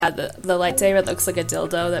The lightsaber that looks like a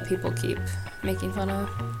dildo that people keep making fun of.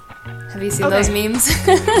 Have you seen those memes?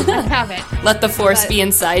 I haven't. Let the force be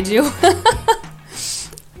inside you.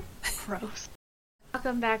 Gross.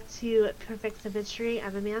 Welcome back to Perfect Symmetry.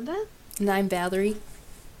 I'm Amanda. And I'm Valerie.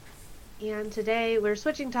 And today we're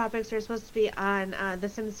switching topics. We're supposed to be on The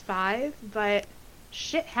Sims 5, but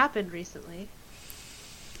shit happened recently.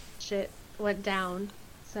 Shit went down.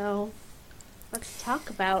 So let's talk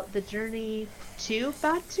about the journey to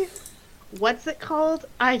Batu. What's it called?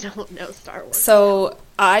 I don't know Star Wars. So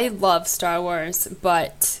I love Star Wars,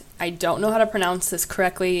 but I don't know how to pronounce this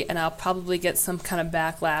correctly, and I'll probably get some kind of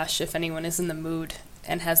backlash if anyone is in the mood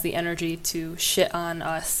and has the energy to shit on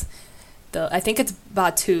us. I think it's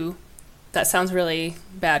Batu. That sounds really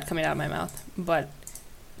bad coming out of my mouth, but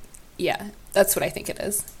yeah, that's what I think it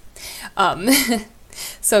is.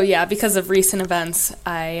 So yeah, because of recent events,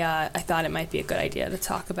 I thought it might be a good idea to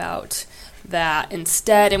talk about that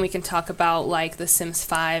instead, and we can talk about like The Sims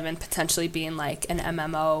 5 and potentially being like an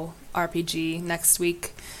MMO RPG next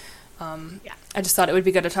week. Yeah. I just thought it would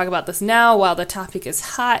be good to talk about this now while the topic is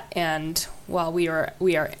hot and while we are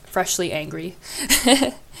freshly angry.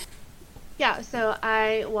 Yeah, so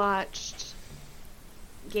I watched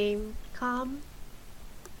Gamescom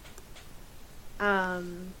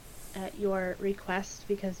at your request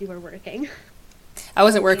because you were working. I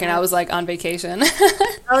wasn't working, I was like on vacation.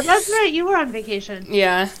 Oh, that's right, you were on vacation.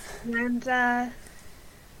 Yeah. And I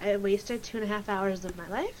wasted 2.5 hours of my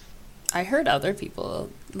life. I heard other people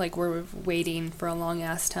like were waiting for a long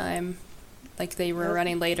ass time. Like they were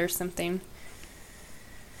running late or something.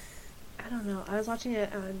 I don't know. I was watching it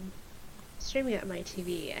streaming it on my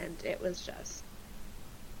TV, and it was just,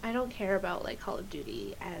 I don't care about like Call of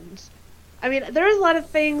Duty, and I mean there was a lot of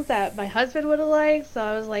things that my husband would have liked, so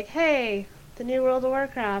I was like, hey, the new World of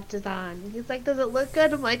Warcraft is on. He's like, does it look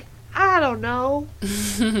good? I'm like, I don't know.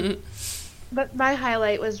 But my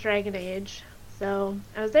highlight was Dragon Age, so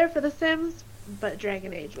I was there for The Sims, but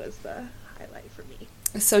Dragon Age was the highlight for me.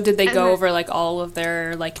 So did they go over like all of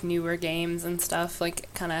their like newer games and stuff,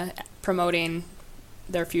 like kind of promoting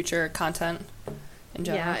their future content in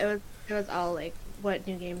general? Yeah, it was all like what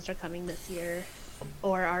new games are coming this year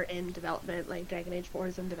or are in development, like Dragon Age 4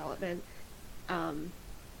 is in development.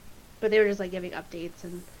 But they were just like giving updates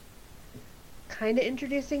and kind of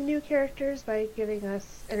introducing new characters by giving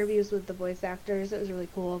us interviews with the voice actors. It was really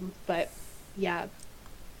cool. But yeah,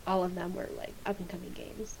 all of them were like up and coming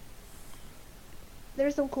games.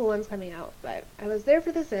 There's some cool ones coming out, but I was there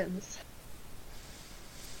for The Sims.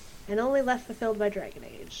 And only left fulfilled by Dragon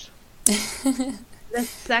Age. The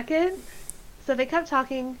second, so they kept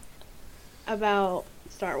talking about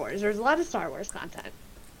Star Wars. There's a lot of Star Wars content.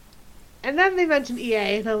 And then they mentioned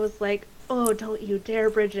EA, and I was like, oh, don't you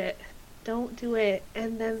dare, Bridget. Don't do it.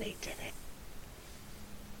 And then they did it.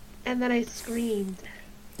 And then I screamed.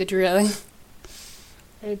 Did you really?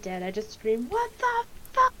 I did. I just screamed, what the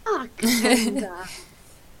fuck? And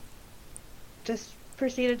just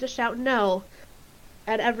proceeded to shout no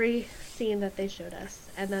at every scene that they showed us.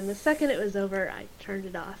 And then the second it was over, I turned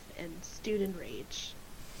it off and stewed in rage.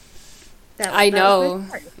 I know.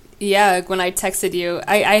 Yeah, when I texted you,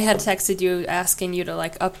 I had texted you asking you to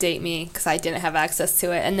like update me because I didn't have access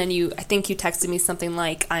to it, and then I think you texted me something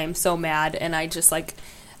like, I am so mad, and I just like,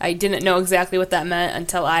 I didn't know exactly what that meant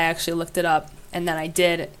until I actually looked it up, and then I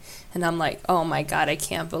did, and I'm like, oh my god, I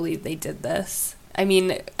can't believe they did this. I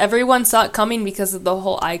mean, everyone saw it coming because of the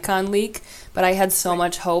whole icon leak, but I had so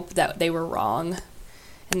much hope that they were wrong,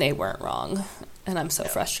 and they weren't wrong, and I'm so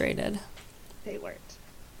frustrated. They weren't.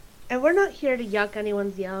 And we're not here to yuck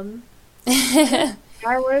anyone's yum. You're a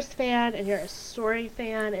Star Wars fan, and you're a story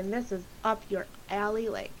fan, and this is up your alley.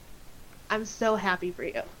 Like, I'm so happy for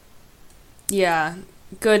you. Yeah,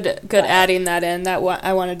 good adding that in.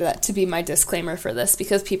 I wanted that to be my disclaimer for this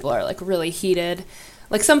because people are like really heated.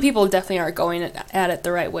 Like some people definitely aren't going at it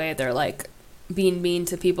the right way. They're like being mean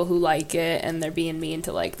to people who like it, and they're being mean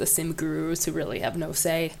to like the sim gurus who really have no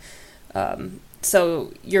say.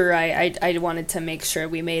 So you're right. I wanted to make sure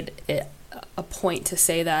we made it a point to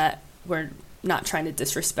say that we're not trying to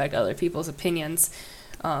disrespect other people's opinions.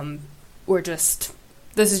 This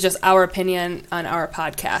is just our opinion on our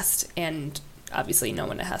podcast, and obviously no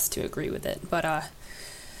one has to agree with it. But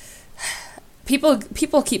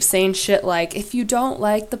people keep saying shit like, if you don't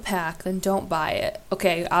like the pack, then don't buy it.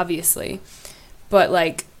 Okay, obviously. But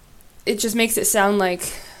like, it just makes it sound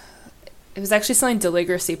like, it was actually something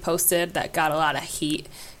Deligracy posted that got a lot of heat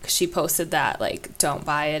because she posted that like, don't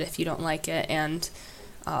buy it if you don't like it, and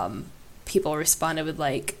people responded with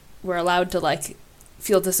like, we're allowed to like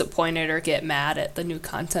feel disappointed or get mad at the new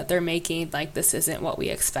content they're making, like this isn't what we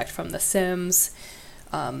expect from The Sims.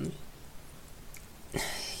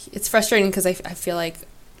 it's frustrating because I feel like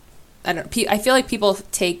I feel like people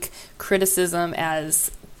take criticism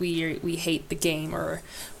as we hate the game, or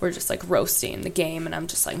we're just like roasting the game, and I'm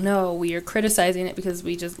just like, no, we are criticizing it because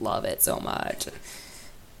we just love it so much.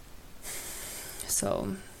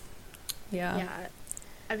 So, yeah. Yeah.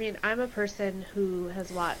 I mean, I'm a person who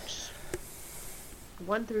has watched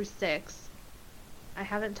 1 through 6. I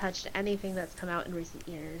haven't touched anything that's come out in recent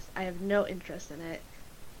years. I have no interest in it.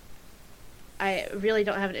 I really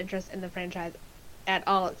don't have an interest in the franchise at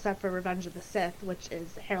all, except for Revenge of the Sith, which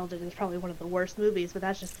is heralded as probably one of the worst movies, but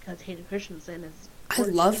that's just because Hayden Christensen is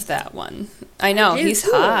gorgeous. I love that one. I know, he's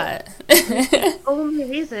too. hot. The only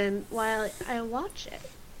reason why I watch it.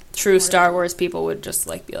 True Star Wars people would just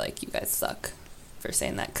like be like, you guys suck for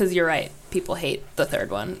saying that, because you're right, people hate the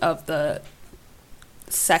third one of the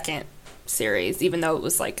second series, even though it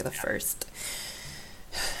was like the first.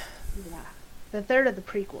 Yeah, the third of the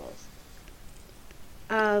prequels.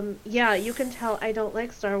 Yeah, you can tell I don't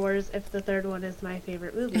like Star Wars if the third one is my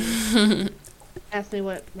favorite movie. Ask me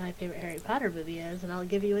what my favorite Harry Potter movie is, and I'll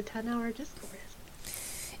give you a 10-hour discourse.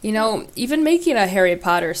 You know, even making a Harry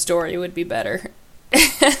Potter story would be better.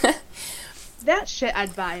 That shit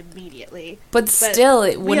I'd buy immediately. But still,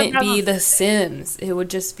 it wouldn't be The Sims. It would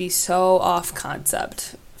just be so off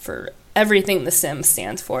concept for everything The Sims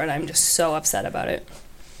stands for, and I'm just so upset about it.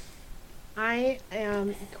 I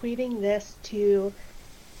am equating this to,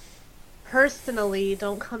 personally,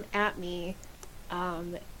 don't come at me,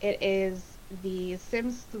 it is the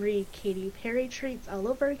Sims 3 Katy Perry treats all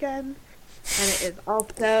over again, and it is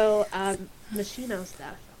also Machino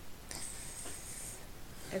stuff.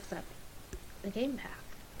 Except a game pack,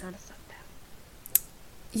 not a sub pack.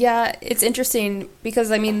 Yeah, it's interesting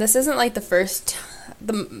because, I mean, this isn't like the first,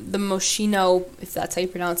 the Moschino, if that's how you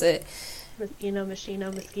pronounce it.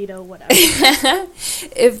 Mosquito, whatever. I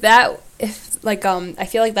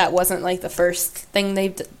feel like that wasn't like the first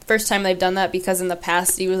time they've done that, because in the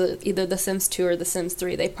past, either The Sims 2 or The Sims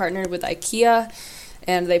 3, they partnered with IKEA,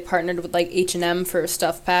 and they partnered with like H&M for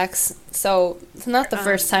stuff packs. So it's not the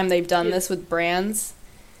first time they've done this with brands.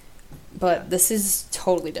 But this is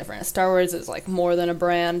totally different. Star Wars is like more than a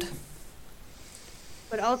brand.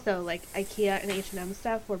 But also, like, IKEA and H&M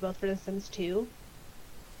stuff were both for The Sims 2.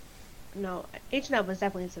 No, H&M was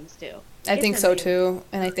definitely Sims 2. I think so too.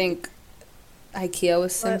 And I think IKEA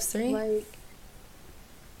was Sims 3. Like,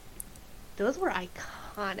 those were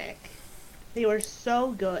iconic. They were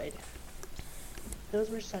so good. Those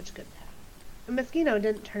were such good packs. And Moschino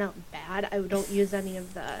didn't turn out bad. I don't use any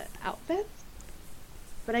of the outfits.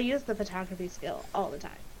 But I use the photography skill all the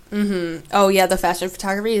time. Mm-hmm. Oh, yeah, the fashion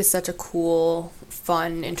photography is such a cool,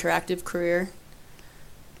 fun, interactive career.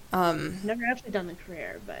 Never actually done the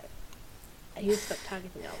career, but I use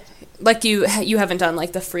photography all the time. Like, you haven't done,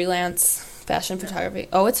 like, the freelance fashion photography?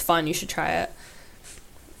 Oh, it's fun. You should try it.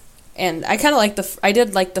 And I kind of I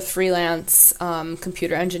did, like, the freelance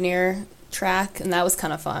computer engineer track, and that was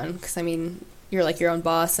kind of fun. Because, I mean, you're, like, your own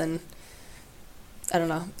boss, and I don't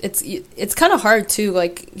know. It's kind of hard too.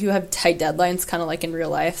 Like, you have tight deadlines, kind of like in real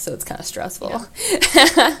life, so it's kind of stressful.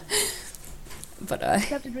 Yeah. But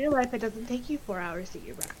except in real life, it doesn't take you 4 hours to eat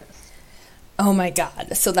your breakfast. Oh my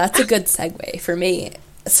god! So that's a good segue for me.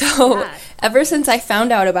 So ever since I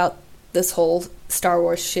found out about this whole Star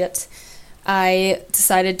Wars shit, I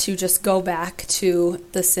decided to just go back to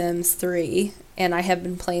The Sims 3, and I have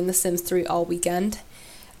been playing The Sims 3 all weekend.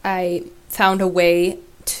 I found a way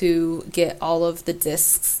to get all of the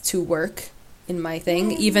discs to work in my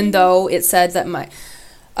thing, even though it said that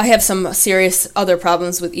I have some serious other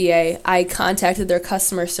problems with EA. I contacted their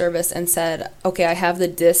customer service and said, okay, I have the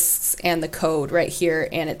discs and the code right here,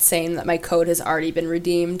 and it's saying that my code has already been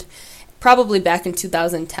redeemed, probably back in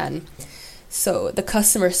 2010. So the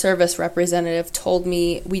customer service representative told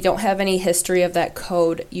me, we don't have any history of that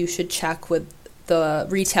code. You should check with the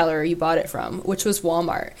retailer you bought it from, which was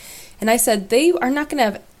Walmart. And I said, they are not going to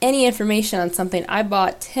have any information on something I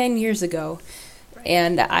bought 10 years ago. Right.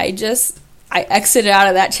 And I exited out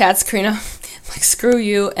of that chat screen. I'm like, screw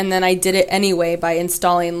you. And then I did it anyway by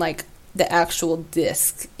installing, like, the actual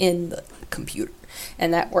disc in the computer.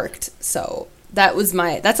 And that worked. So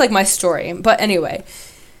that's like my story. But anyway,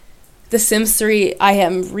 The Sims 3, I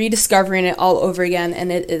am rediscovering it all over again.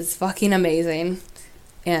 And it is fucking amazing.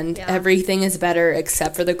 And everything is better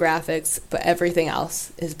except for the graphics, but everything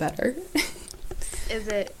else is better. Is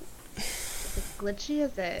it glitchy?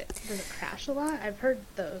 Does it crash a lot? I've heard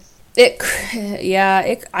those.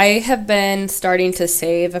 I have been starting to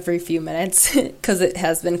save every few minutes because it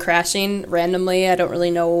has been crashing randomly. I don't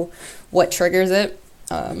really know what triggers it.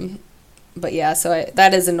 But yeah, so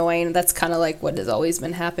that is annoying. That's kind of like what has always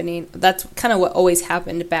been happening. That's kind of what always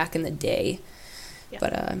happened back in the day. Yeah.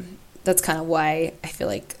 But that's kind of why I feel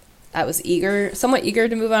like I was somewhat eager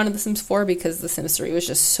to move on to The Sims 4 because The Sims 3 was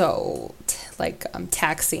just so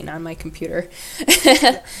taxing on my computer.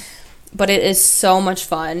 But it is so much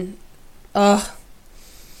fun. Ugh.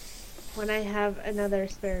 When I have another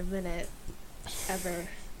spare minute, ever,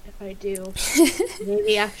 if I do,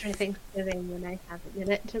 maybe after Thanksgiving when I have a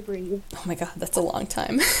minute to breathe. Oh my god, that's a long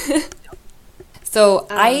time. So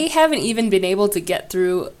I haven't even been able to get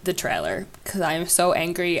through the trailer because I'm so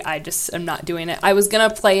angry. I just am not doing it. I was going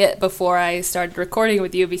to play it before I started recording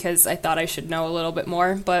with you because I thought I should know a little bit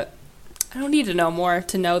more, but I don't need to know more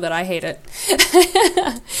to know that I hate it.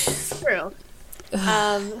 True.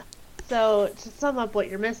 So to sum up, what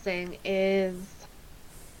you're missing is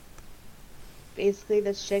basically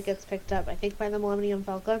this chick gets picked up, I think, by the Millennium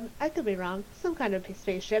Falcon. I could be wrong. Some kind of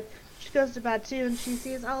spaceship. She goes to Batu and she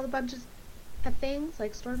sees all the bunches of things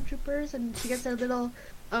like stormtroopers, and she gets her little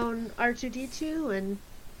own R2-D2, and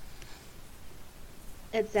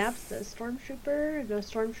it zaps the stormtrooper, and a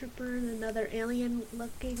stormtrooper and another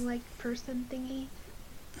alien-looking like person thingy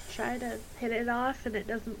try to hit it off, and it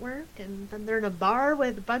doesn't work, and then they're in a bar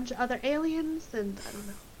with a bunch of other aliens, and I don't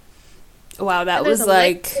know. Wow, that And was there's a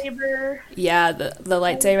like... lightsaber. Yeah, the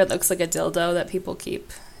lightsaber looks like a dildo that people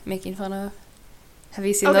keep making fun of. Have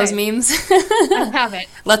you seen those memes? I haven't.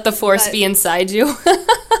 Let the force be inside you.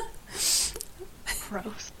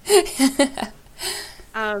 Gross.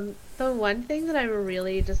 The one thing that I'm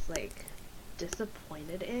really just like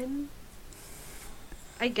disappointed in,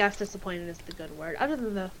 I guess disappointed is the good word, other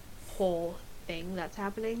than the whole thing that's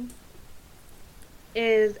happening,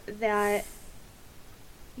 is that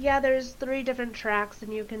there's 3 different tracks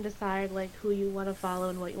and you can decide like who you want to follow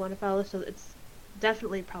and what you want to follow, so it's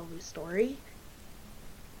definitely probably story.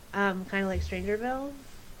 Kind of like Strangerville.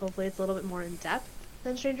 Hopefully it's a little bit more in depth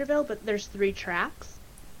than Strangerville, but there's 3 tracks.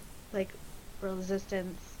 Like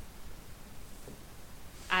Resistance.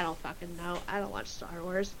 I don't fucking know. I don't watch Star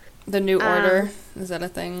Wars. The New Order. Is that a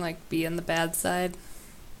thing? Like be on the bad side?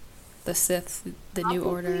 The Sith, the New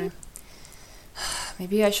Order.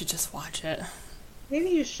 Maybe I should just watch it. Maybe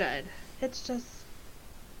you should. It's just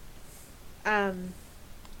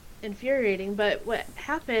infuriating, but what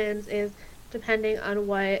happens is, depending on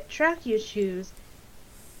what track you choose,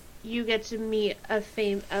 you get to meet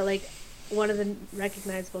like one of the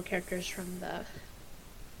recognizable characters from the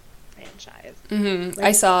franchise. Mm-hmm. Like,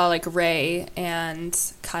 I saw like Rey and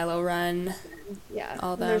Kylo Ren. Yeah,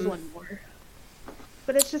 all them. There's one more,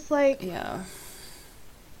 but it's just like, yeah,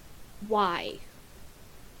 why?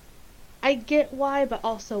 I get why, but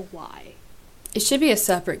also why? It should be a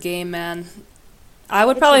separate game, man. I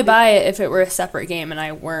would probably buy it if it were a separate game and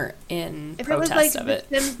I weren't in protest of it.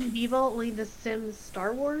 If it was like The Sims Medieval, only The Sims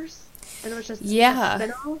Star Wars, and it was just a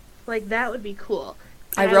spin-off, like that would be cool.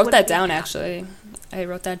 I wrote that down, actually. I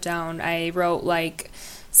wrote that down. I wrote like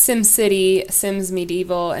SimCity, Sims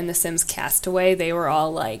Medieval, and The Sims Castaway. They were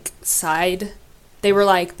all like they were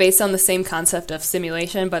like based on the same concept of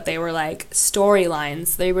simulation, but they were like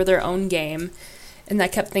storylines. They were their own game. And I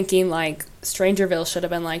kept thinking like Strangerville should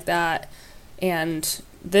have been like that. And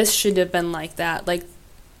this should have been like that. Like,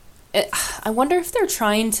 I wonder if they're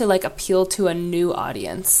trying to like appeal to a new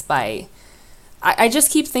audience by... I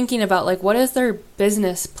just keep thinking about like, what is their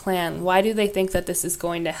business plan? Why do they think that this is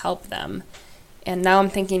going to help them? And now I'm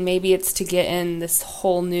thinking maybe it's to get in this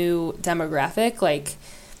whole new demographic, like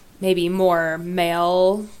maybe more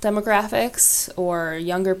male demographics or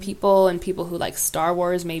younger people and people who like Star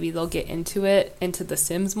Wars. Maybe they'll get into The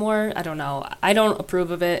Sims more. I don't know. I don't approve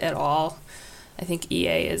of it at all. I think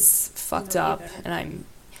EA is fucked up, and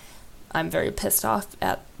I'm very pissed off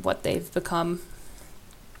at what they've become.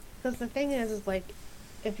 Because the thing is like,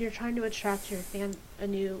 if you're trying to attract a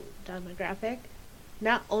new demographic,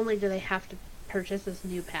 not only do they have to purchase this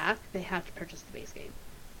new pack, they have to purchase the base game.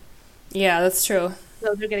 Yeah, that's true.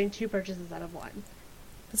 So they're getting 2 purchases out of 1.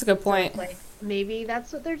 That's a good point. So like, maybe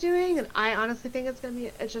that's what they're doing, and I honestly think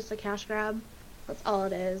it's just a cash grab. That's all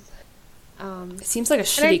it is. It seems like a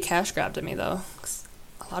shitty cash grab to me, though. 'Cause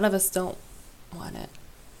a lot of us don't want it.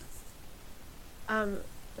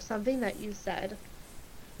 Something that you said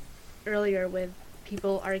earlier with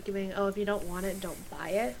people arguing, oh, if you don't want it, don't buy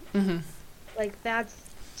it. Mm-hmm. Like, that's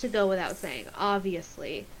to go without saying,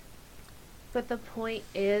 obviously. But the point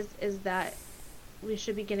is that we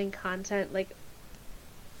should be getting content, like,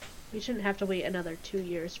 we shouldn't have to wait another 2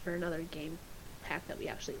 years for another game pack that we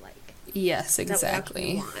actually like. Yes,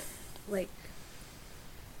 exactly. That we want. Like,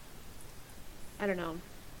 I don't know.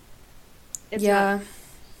 It's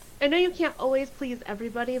I know you can't always please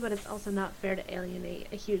everybody, but it's also not fair to alienate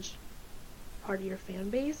a huge part of your fan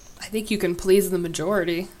base. I think you can please the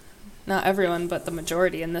majority. Not everyone, but the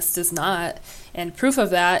majority, and this does not. And proof of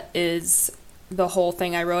that is the whole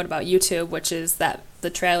thing I wrote about YouTube, which is that the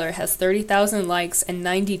trailer has 30,000 likes and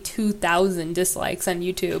 92,000 dislikes on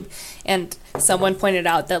YouTube. And someone pointed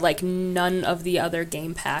out that, like, none of the other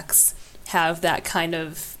game packs have that kind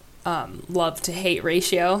of love to hate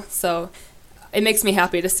ratio. So it makes me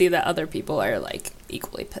happy to see that other people are, like,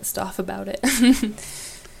 equally pissed off about it.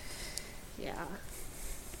 Yeah.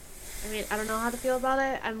 I mean, I don't know how to feel about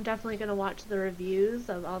it. I'm definitely going to watch the reviews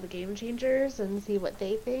of all the game changers and see what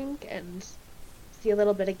they think and see a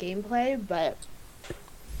little bit of gameplay, but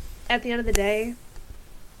at the end of the day,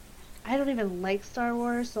 I don't even like Star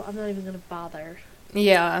Wars, so I'm not even going to bother.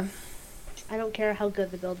 Yeah. I don't care how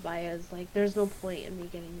good the build buy is. Like, there's no point in me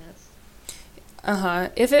getting this. Uh-huh.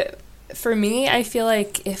 For me, I feel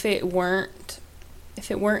like if it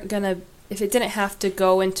didn't have to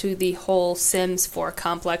go into the whole Sims 4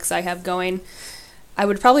 complex I have going, I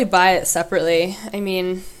would probably buy it separately. I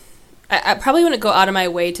mean, I probably wouldn't go out of my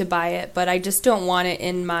way to buy it, but I just don't want it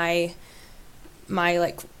in my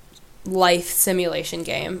like life simulation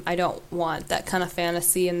game. I don't want that kind of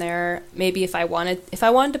fantasy in there. Maybe if I wanted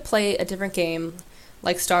to play a different game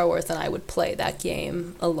like Star Wars, then I would play that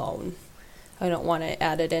game alone. I don't want it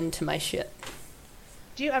added into my shit.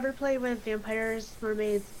 Do you ever play with vampires,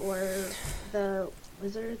 mermaids, or the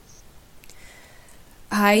wizards?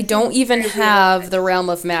 I don't even have the Realm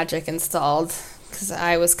of Magic installed because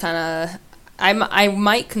I was kind of I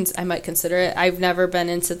might consider it. I've never been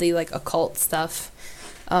into the like occult stuff.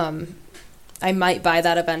 I might buy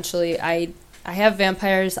that eventually. I have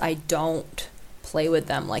vampires. I don't play with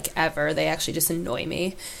them like ever. They actually just annoy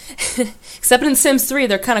me. Except in Sims 3,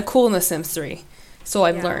 they're kind of cool in the Sims 3. So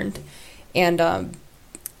I've learned. And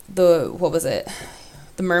what was it?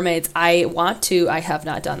 The mermaids. I want to. I have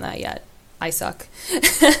not done that yet. I suck.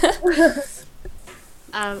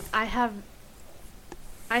 I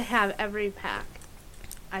have every pack.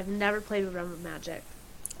 I've never played with Realm of Magic.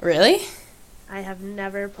 Really? I have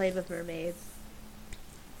never played with mermaids.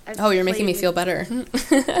 You're making me feel better. And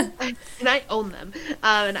I own them.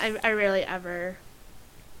 And I rarely ever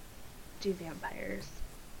do vampires.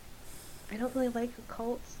 I don't really like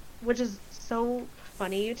occults, which is so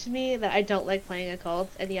funny to me that I don't like playing occults,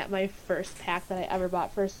 and yet my first pack that I ever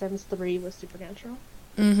bought for Sims 3 was Supernatural.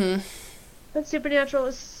 Mm-hmm. But Supernatural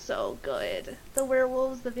was so good. The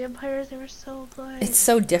werewolves, the vampires, they were so good. It's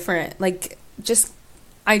so different. Like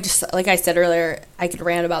I said earlier, I could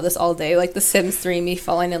rant about this all day. Like The Sims 3, me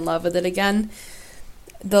falling in love with it again.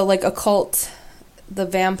 The like occult, the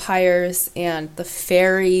vampires and the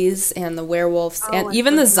fairies and the werewolves and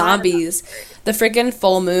even the zombies. The freaking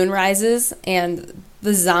full moon rises and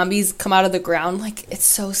the zombies come out of the ground. Like, it's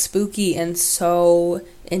so spooky and so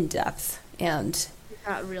in depth. And it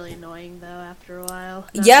got really annoying though after a while.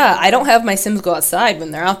 Yeah, I don't have my Sims go outside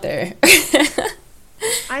when they're out there.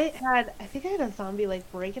 I think I had a zombie like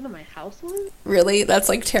break into my house once. Really? That's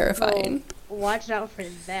like terrifying. So, watch out for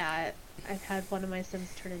that. I've had one of my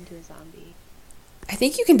Sims turn into a zombie. I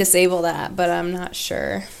think you can disable that, but I'm not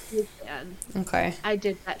sure. You can. Okay. I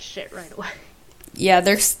did that shit right away. Yeah,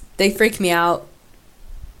 they freak me out.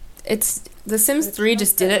 It's The Sims 3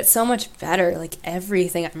 just did it so much better. Like,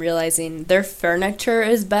 everything I'm realizing. Their furniture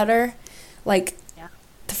is better. Like,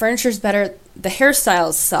 the furniture's better. The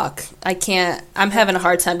hairstyles suck. I'm having a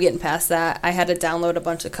hard time getting past that. I had to download a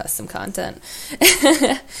bunch of custom content.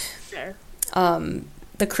 Sure.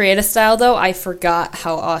 The creative style, though, I forgot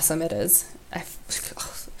how awesome it is.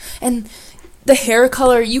 And the hair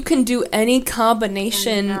color, you can do any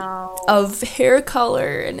combination of hair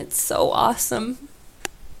color, and it's so awesome.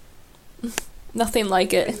 Nothing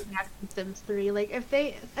like it. Sims 3. Like,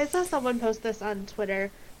 I saw someone post this on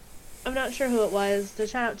Twitter. I'm not sure who it was, so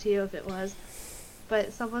shout out to you if it was.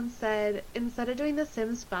 But someone said, instead of doing The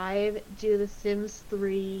Sims 5, do The Sims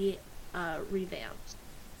 3 revamped.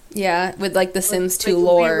 Yeah, with like the Sims 2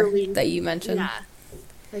 lore that you mentioned. Yeah.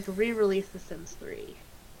 Like, re-release The Sims 3.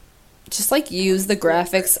 Just like use the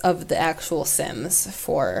graphics of the actual Sims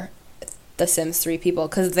for the Sims 3 people,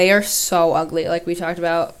 because they are so ugly. Like we talked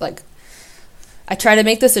about, like, I try to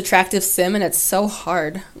make this attractive Sim, and it's so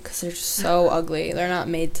hard because they're just so ugly. They're not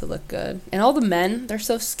made to look good. And all the men, they're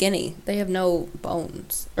so skinny. They have no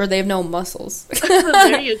bones. Or they have no muscles.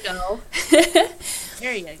 There you go.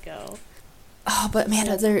 There you go. Oh, but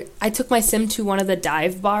man, I took my Sim to one of the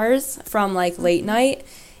dive bars from, like, late night,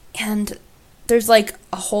 and there's, like,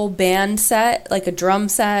 a whole band set, like a drum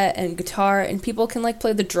set and guitar, and people can, like,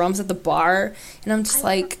 play the drums at the bar, and I'm just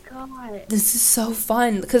like, not. This is so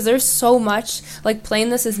fun because there's so much, like playing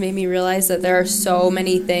this has made me realize that there are so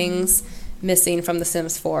many things missing from The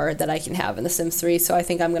Sims 4 that I can have in The Sims 3. So I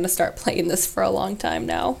think I'm going to start playing this for a long time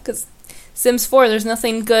now because Sims 4, there's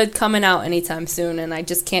nothing good coming out anytime soon and I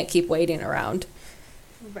just can't keep waiting around.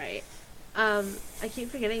 Right. I keep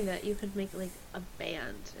forgetting that you could make like a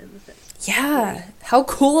band in The Sims. Yeah. How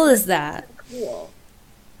cool is that? That's cool.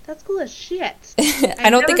 That's cool as shit. I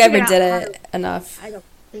don't think I ever did it enough. I don't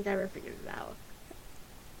think I ever figured it out.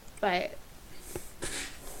 But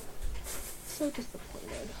so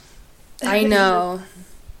disappointed. I know.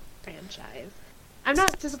 Franchise. I'm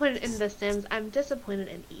not disappointed in The Sims. I'm disappointed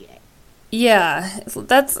in EA. Yeah, I think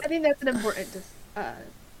that's an important.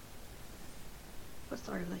 What's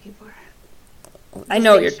the word I'm looking for? I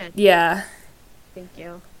know you're. Distinction. Yeah. Thank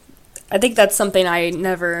you. I think that's something I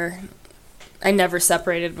never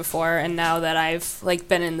separated before, and now that I've like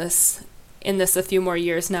been in this a few more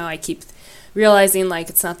years now, I keep realizing like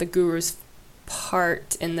it's not the guru's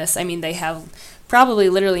part in this. I mean, they have probably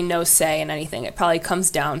literally no say in anything. It probably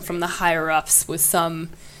comes down from the higher ups with some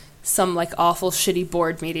like awful shitty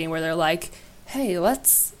board meeting where they're like, "Hey,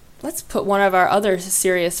 let's put one of our other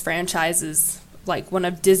serious franchises, like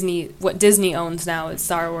what Disney owns now is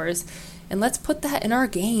Star Wars, and let's put that in our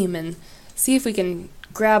game and see if we can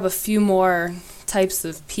grab a few more types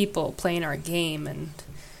of people playing our game, and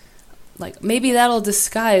like maybe that'll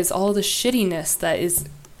disguise all the shittiness that is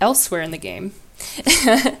elsewhere in the game."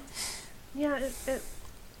 Yeah, it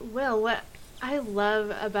will. What I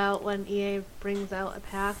love about when EA brings out a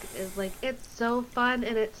pack is like it's so fun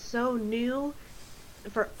and it's so new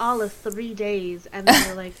for all of 3 days, and then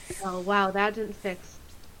you're like, oh wow, that didn't fix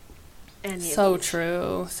any. So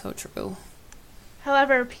true, so true.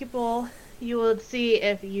 However, you will see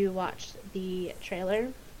if you watch the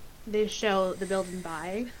trailer, they show the build and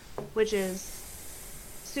buy, which is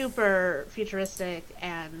super futuristic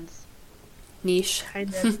and Niche.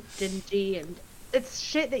 kind of dingy, and it's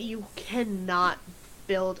shit that you cannot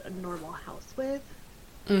build a normal house with.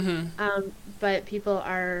 Mm-hmm. But people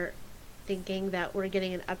are thinking that we're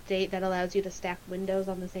getting an update that allows you to stack windows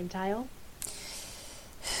on the same tile.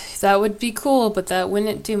 That would be cool, but that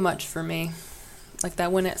wouldn't do much for me. Like,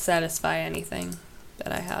 that wouldn't satisfy anything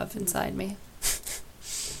that I have inside me.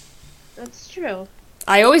 That's true.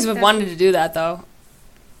 I always have wanted to do that, though.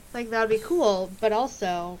 Like, that would be cool, but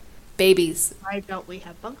also... Babies. Why don't we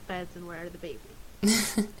have bunk beds and where are the babies?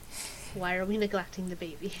 Why are we neglecting the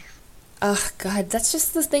baby? Oh, God, that's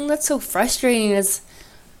just the thing that's so frustrating is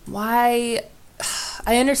why...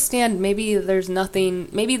 I understand maybe there's nothing...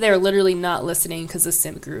 Maybe they're literally not listening because the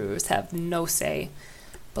sim gurus have no say.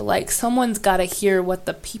 But, like, someone's got to hear what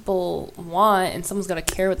the people want, and someone's got to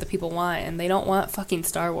care what the people want, and they don't want fucking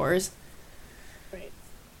Star Wars. Right.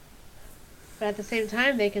 But at the same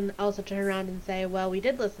time, they can also turn around and say, well, we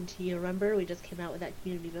did listen to you, remember? We just came out with that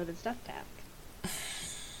community-voted stuff pack.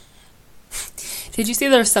 Did you see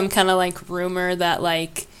there was some kind of, like, rumor that,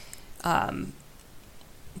 like, that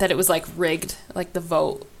it was, like, rigged, like, the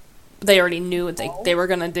vote? They already knew what they were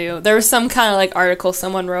going to do. There was some kind of, like, article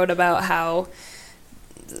someone wrote about how...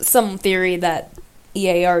 some theory that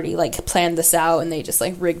EA already like planned this out and they just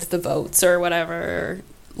like rigged the votes or whatever.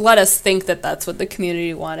 Let us think that that's what the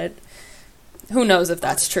community wanted. Who knows if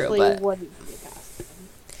that's true, but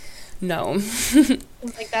no.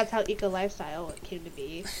 Like that's how Eco Lifestyle came to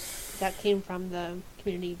be. That came from the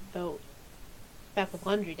community vote back with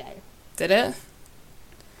Laundry Day. Did it?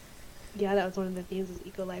 Yeah, that was one of the themes was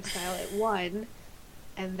Eco Lifestyle. It won,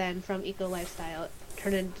 and then from Eco Lifestyle it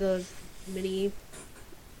turned into those mini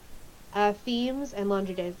themes, and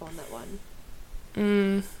Laundry Day is the one that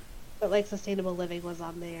won. But like sustainable living was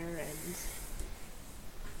on there, and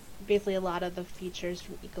basically a lot of the features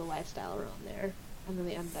from Eco Lifestyle are on there, and then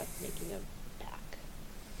they ended up making a pack.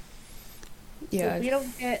 Yeah. So we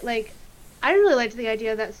don't get like, I really liked the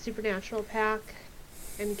idea of that supernatural pack,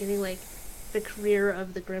 and getting like the career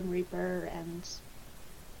of the Grim Reaper, and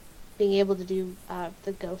being able to do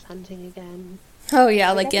the ghost hunting again. Oh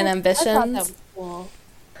yeah, like in Ambitions. I thought that was cool.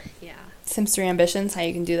 Yeah. Sims 3 Ambitions, how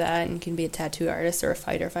you can do that, and you can be a tattoo artist or a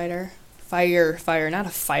fighter, not a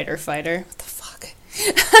fighter. What the fuck?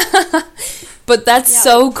 But that's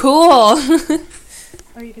so cool.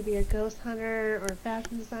 Or you could be a ghost hunter, or a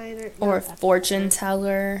fashion designer. Or a fortune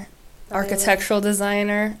teller, architectural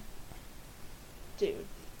designer. Dude.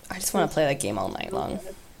 I just want to play that game all night long.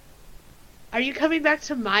 Are you coming back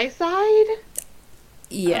to my side?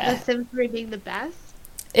 Yeah. Of the Sims 3 being the best?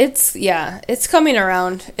 It's coming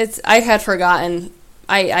around. I had forgotten.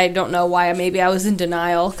 I don't know why. Maybe I was in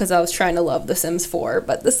denial because I was trying to love The Sims 4,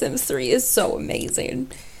 but The Sims 3 is so amazing.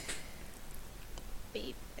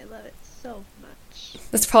 Babe, I love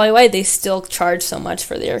That's probably why they still charge so much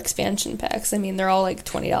for their expansion packs. I mean, they're all like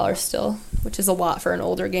 $20 still, which is a lot for an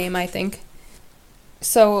older game, I think.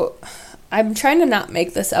 So, I'm trying to not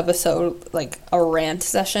make this episode like a rant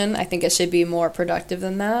session. I think it should be more productive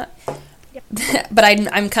than that. Yep. But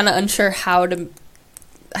I'm kind of unsure how to,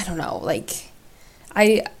 I don't know, like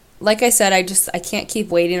I said, I can't keep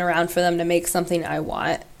waiting around for them to make something I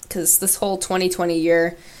want, because this whole 2020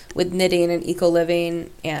 year with knitting and eco-living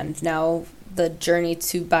and now the journey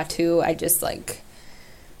to Batuu,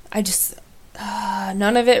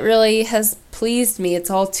 none of it really has pleased me. It's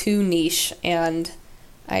all too niche, and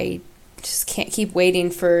I just can't keep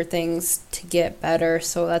waiting for things to get better.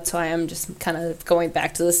 So that's why I'm just kind of going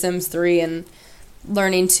back to The Sims 3 and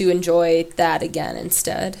learning to enjoy that again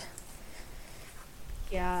instead.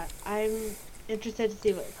 Yeah, I'm interested to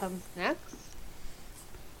see what comes next.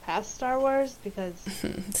 Past Star Wars, because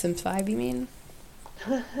Sims 5, you mean?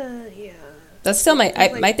 Yeah. That's still my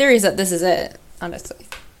theory is that this is it, honestly.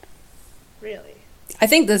 Really? I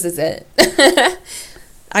think this is it.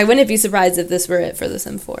 I wouldn't be surprised if this were it for The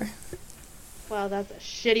Sims 4. Well, that's a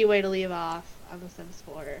shitty way to leave off on The Sims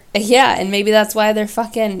 4. Yeah, and maybe that's why they're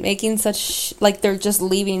fucking making such they're just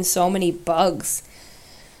leaving so many bugs.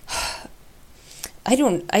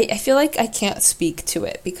 I feel like I can't speak to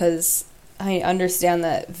it because I understand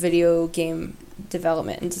that video game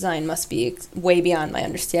development and design must be way beyond my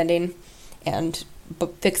understanding, and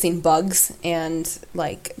fixing bugs and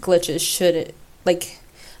like glitches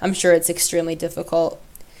I'm sure it's extremely difficult.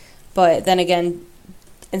 But then again,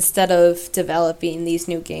 instead of developing these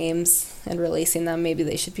new games and releasing them, maybe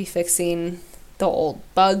they should be fixing the old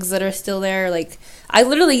bugs that are still there. Like, I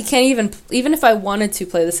literally can't even if I wanted to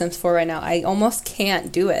play The Sims 4 right now, I almost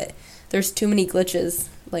can't do it. There's too many glitches.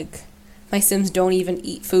 Like, my Sims don't even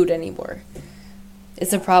eat food anymore.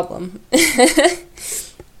 It's a problem.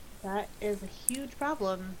 That is a huge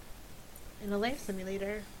problem in a life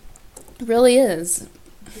simulator. It really is.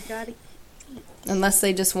 You gotta eat. Unless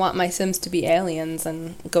they just want my Sims to be aliens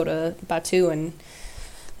and go to Batuu and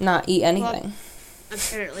not eat anything. Well,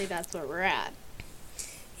 apparently that's where we're at.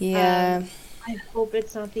 Yeah. I hope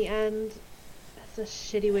it's not the end. That's a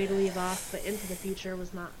shitty way to leave off, but Into the Future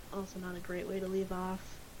was not a great way to leave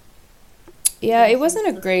off. Yeah, it wasn't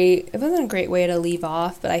a great way to leave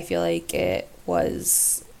off, but I feel like it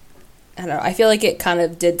was, I don't know, I feel like it kind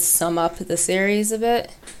of did sum up the series a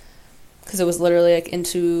bit, because it was literally like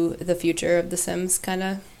into the future of The Sims, kind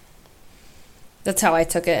of. That's how I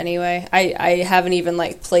took it anyway. I haven't even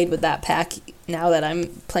like played with that pack now that I'm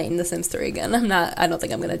playing The Sims 3 again. I don't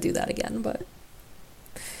think I'm going to do that again, but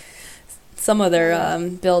some of their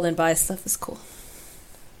build and buy stuff is cool.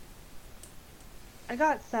 I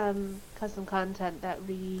got some custom content that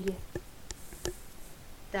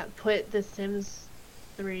put The Sims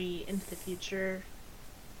 3 Into the Future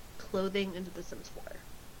clothing into The Sims 4.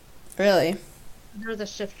 Really? There was a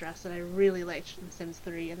shift dress that I really liked in The Sims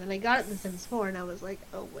 3, and then I got it in The Sims 4, and I was like,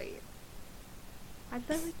 oh wait, why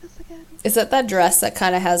did I like this again? Is that dress that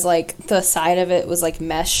kind of has like the side of it was like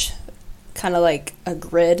mesh, kind of like a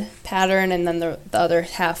grid pattern, and then the other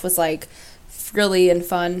half was like frilly and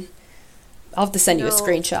fun? I'll have to send you a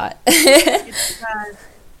screenshot.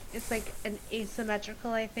 It's like an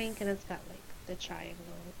asymmetrical, I think, and it's got like the triangle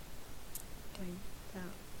going down.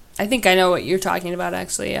 I think I know what you're talking about,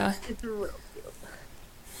 actually, yeah. It's real cute.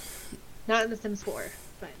 Not in The Sims 4,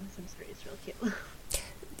 but in The Sims 3 it's real cute.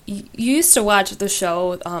 You used to watch the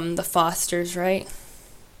show, The Fosters, right?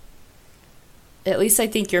 At least I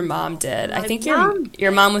think your mom did. I think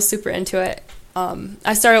your mom was super into it.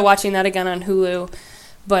 I started watching that again on Hulu,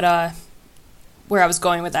 but where I was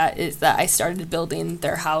going with that is that I started building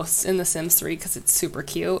their house in The Sims 3 because it's super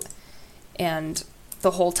cute. And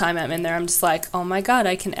the whole time I'm in there, I'm just like, oh my god,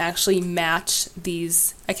 I can actually match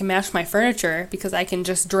my furniture because I can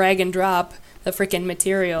just drag and drop the freaking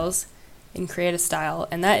materials and create a style.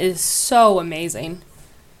 And that is so amazing.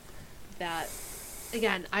 That,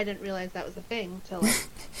 again, I didn't realize that was a thing till like...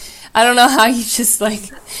 I don't know how you just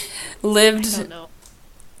like lived... I don't know.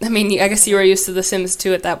 I mean, I guess you were used to The Sims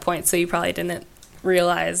 2 at that point, so you probably didn't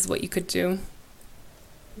realize what you could do.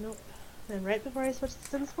 Nope. And right before I switched to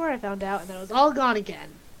Sims 4, I found out, and then it was all gone again.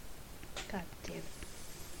 God damn it.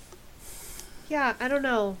 Yeah, I don't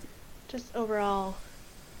know. Just overall,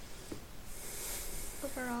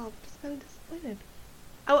 just kind of disappointed.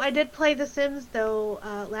 Oh, I did play The Sims, though,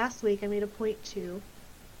 last week. I made a point to,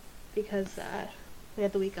 because we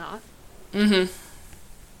had the week off. Mm-hmm.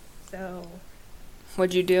 So...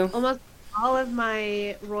 What'd you do? Almost all of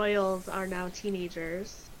my royals are now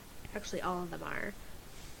teenagers. Actually, all of them are.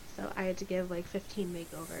 So I had to give like 15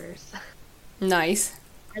 makeovers. Nice.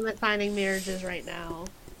 I'm assigning marriages right now.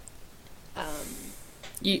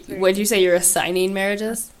 Would you say you're assigning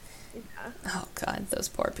marriages? Yeah. Oh God, those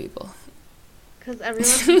poor people. Because everyone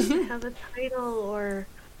has to have a title, or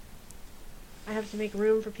I have to make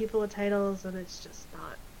room for people with titles, and it's just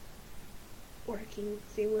not working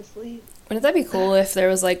seamlessly. Wouldn't that be cool if there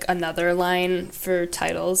was like another line for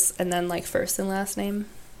titles and then like first and last name?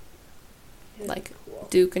 Like cool.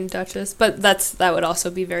 Duke and Duchess. But that would also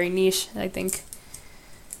be very niche, I think.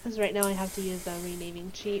 Because right now I have to use a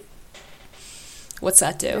renaming cheat. What's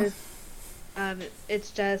that do?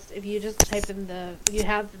 It's just, if you just type in if you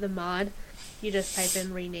have the mod, you just type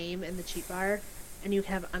in rename in the cheat bar, and you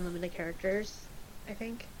have unlimited characters, I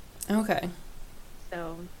think. Okay.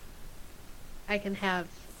 So I can have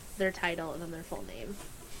their title and then their full name.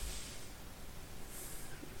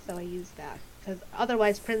 So I use that. Because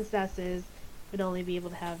otherwise princesses would only be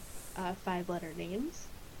able to have 5-letter names.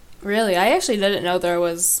 Really? I actually didn't know there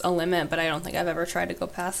was a limit, but I don't think I've ever tried to go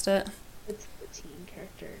past it. It's 14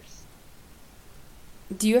 characters.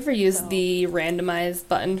 Do you ever use the randomize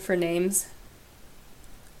button for names?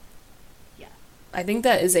 Yeah. I think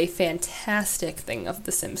that is a fantastic thing of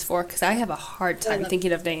The Sims 4, because I have a hard time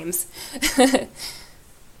thinking of names.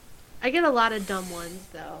 I get a lot of dumb ones,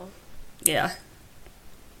 though. Yeah.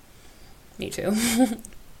 Me too.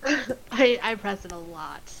 I press it a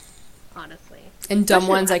lot, honestly. And dumb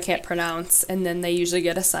ones I can't pronounce, and then they usually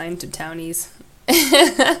get assigned to townies.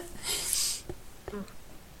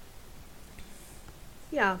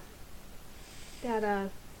 Yeah. That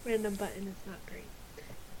random button is not great.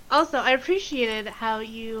 Also, I appreciated how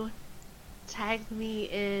you tagged me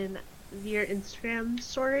in your Instagram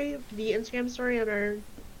story, on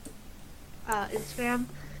our Instagram,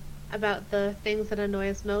 about the things that annoy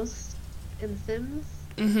us most in Sims.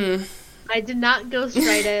 Mm-hmm. I did not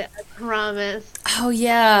ghostwrite it, I promise. Oh,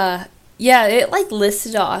 yeah. Yeah, it, like,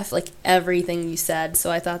 listed off, like, everything you said,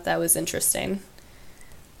 so I thought that was interesting.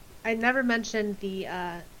 I never mentioned the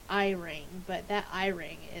eye ring, but that eye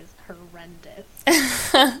ring is horrendous.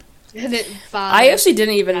 And it bothers I actually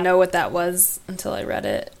didn't even know what that was until I read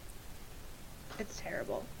it. It's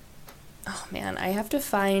terrible. Oh, man, I have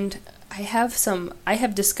discovered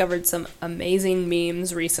some amazing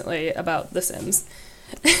memes recently about The Sims.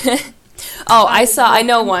 I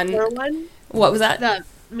know one. What was that? The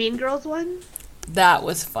Mean Girls one? That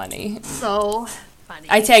was funny. So funny.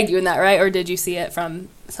 I tagged you in that, right? Or did you see it from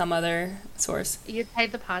some other source? You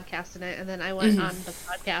tagged the podcast in it, and then I went on the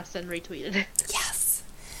podcast and retweeted it. Yes.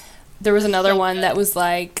 There was another one that was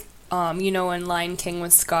like, in Lion King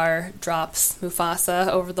when Scar drops Mufasa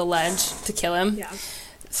over the ledge to kill him. Yeah.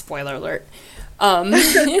 Spoiler alert.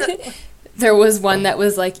 There was one that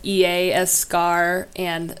was like EA as Scar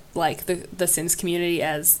and like the Sims community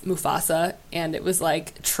as Mufasa, and it was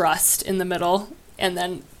like trust in the middle, and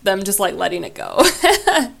then them just like letting it go.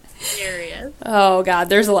 Serious. Oh God,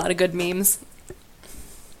 there's a lot of good memes.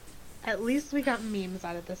 At least we got memes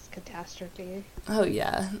out of this catastrophe. Oh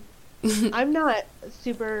yeah. I'm not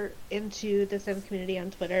super into the Sims community on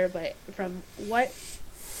Twitter, but from what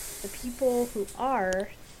the people who are,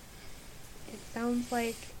 it sounds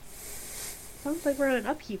like we're in an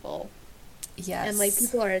upheaval. Yes. And like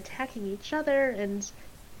people are attacking each other and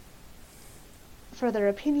for their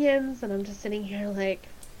opinions, and I'm just sitting here like,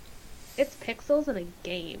 it's pixels in a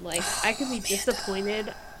game. Like, I can be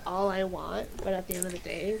disappointed all I want, but at the end of the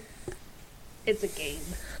day, it's a game.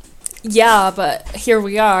 Yeah, but here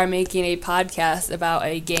we are making a podcast about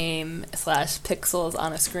a game / pixels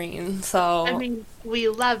on a screen, so... I mean, we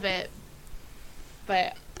love it,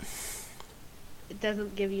 but it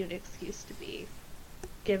doesn't give you an excuse to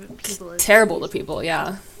give people... Terrible to people,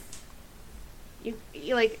 yeah. You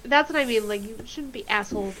like, that's what I mean, like, you shouldn't be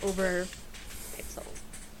assholes over pixels.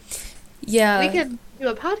 Yeah. We could do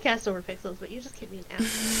a podcast over pixels, but you just can't be an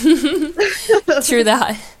asshole. True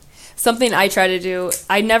that. Something I try to do,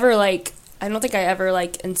 I don't think I ever,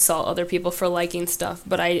 insult other people for liking stuff,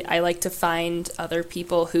 but I like to find other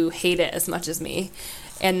people who hate it as much as me,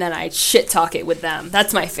 and then I shit-talk it with them.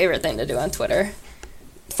 That's my favorite thing to do on Twitter.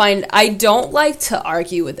 I don't like to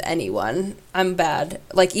argue with anyone. I'm bad.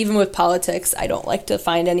 Like, even with politics, I don't like to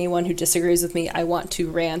find anyone who disagrees with me. I want to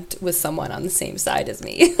rant with someone on the same side as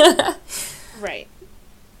me. Right.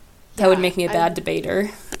 That would make me a bad debater.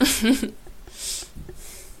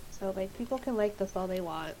 So, like, people can like this all they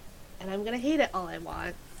want, and I'm gonna hate it all I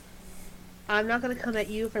want. I'm not gonna come at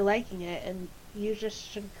you for liking it, and you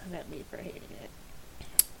just shouldn't come at me for hating it.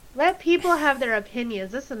 Let people have their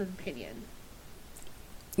opinions. This is an opinion.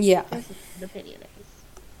 Yeah. This is an opinion, I guess.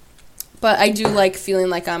 But I do like feeling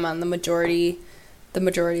like I'm on the majority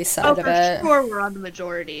side of it. For sure we're on the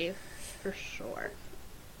majority. For sure.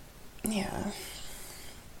 Yeah.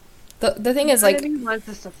 The thing is, like, He wants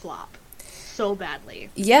us to flop so badly.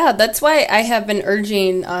 yeah, that's why I have been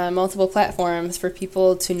urging on multiple platforms for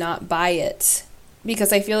people to not buy it.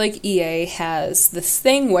 Because I feel like EA has this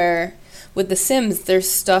thing where with The Sims, there's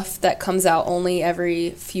stuff that comes out only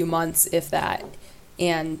every few months, if that.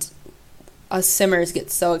 And us Simmers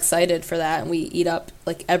get so excited for that, and we eat up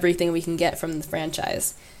like everything we can get from the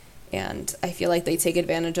franchise. And I feel like they take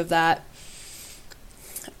advantage of that.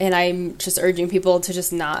 And I'm just urging people to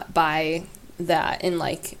just not buy that and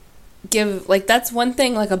like give, like, that's one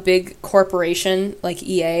thing, like a big corporation like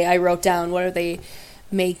EA, I wrote down what are they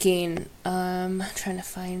making, trying to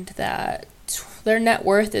find that. Their net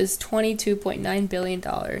worth is $22.9 billion.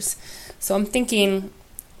 So I'm thinking,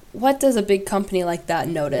 what does a big company like that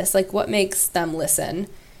notice? Like, what makes them listen?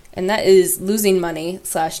 And that is losing money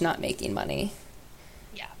 / not making money.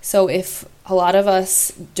 Yeah. So if a lot of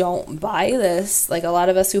us don't buy this, like a lot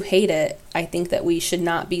of us who hate it, I think that we should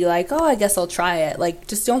not be like, oh, I guess I'll try it. Like,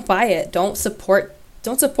 just don't buy it. Don't support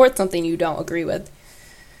something you don't agree with.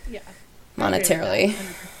 Yeah. Monetarily.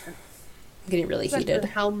 I'm getting really Especially heated.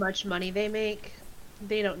 with how much money they make,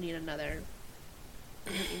 they don't need another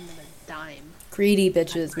dime. Greedy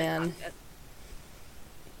bitches, man.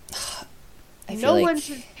 I feel No like, one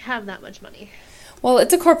should have that much money. well,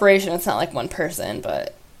 it's a corporation. It's not like one person,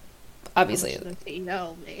 but obviously, How much does the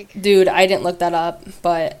CEO make? dude, I didn't look that up,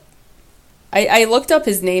 but I looked up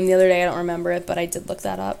his name the other day. I don't remember it, but I did look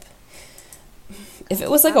that up. If it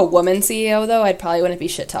was like a woman CEO, though, I probably wouldn't be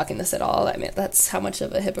shit talking this at all. I mean, that's how much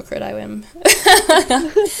of a hypocrite I am.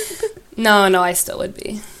 No, I still would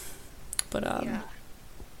be. But Yeah.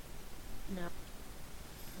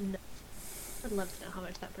 No. I'd love to know how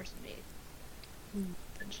much that person made.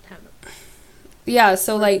 I should have yeah.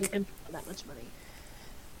 So like, that much money.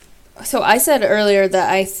 so I said earlier that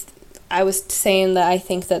I was saying that I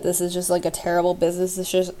think that this is just like a terrible business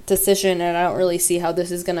decision, and I don't really see how this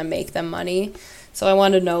is gonna make them money. So I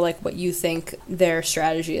wanted to know like what you think their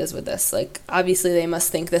strategy is with this. Like, obviously they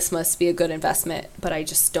must think this must be a good investment, but I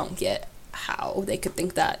just don't get how they could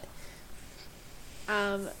think that.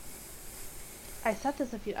 I said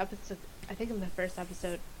this a few episodes, I think in the first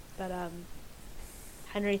episode, but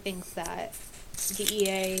Henry thinks that the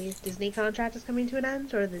EA Disney contract is coming to an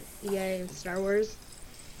end, or the EA Star Wars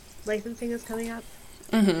licensing is coming up.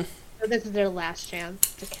 Mm-hmm. So this is their last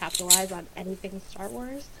chance to capitalize on anything Star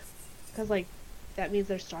Wars, because like that means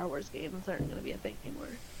their Star Wars games aren't going to be a thing anymore.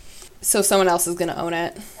 So someone else is gonna own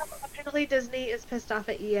it. Apparently, Disney is pissed off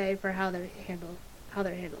at EA for how they're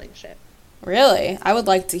handling shit. Really? I would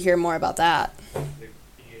like to hear more about that.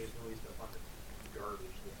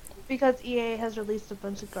 Because EA has released a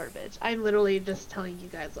bunch of garbage. I'm literally just telling you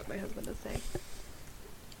guys what my husband is saying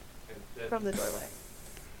from the doorway.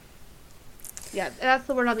 Yeah, that's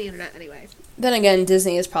the word on the internet anyway. Then again,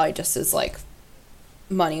 Disney is probably just as like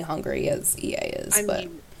money hungry as EA is. I but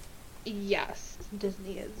mean, yes,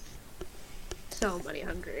 Disney is so money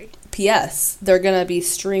hungry. P.S. They're gonna be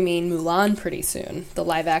streaming Mulan pretty soon, the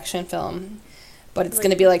live action film, but it's Like-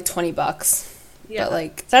 gonna be like $20. Yeah, But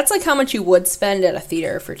like that's like how much you would spend at a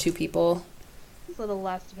theater for two people. it's a little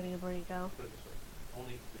less depending on where you go.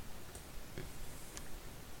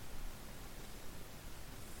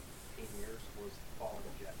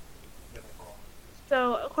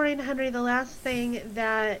 So, according to Henry, the last thing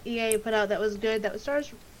that EA put out that was good, that was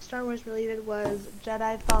Star Wars related, was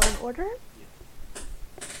Jedi Fallen Order.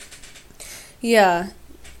 Yeah,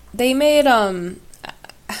 they made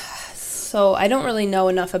so I don't really know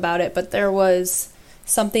enough about it, but there was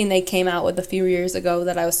something they came out with a few years ago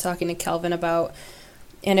that I was talking to Kelvin about,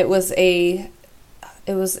 and it was a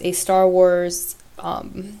Star Wars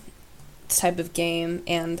type of game,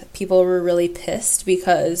 and people were really pissed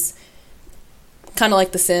because, kind of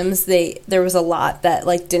like The Sims, there was a lot that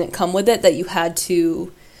like didn't come with it, that you had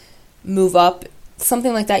to move up,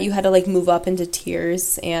 something like that. You had to like move up into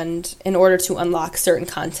tiers, and in order to unlock certain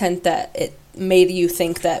content that it made you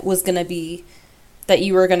think that was going to be, that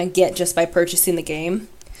you were going to get just by purchasing the game.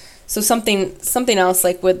 So something else,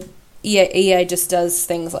 like with EA just does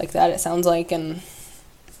things like that, it sounds like, and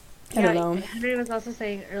I don't know. Henry was also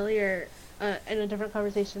saying earlier in a different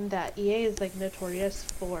conversation that EA is like notorious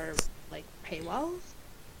for like paywalls.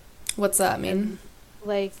 What's that mean?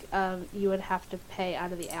 Like you would have to pay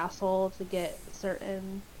out of the asshole to get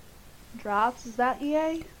certain drops. Is that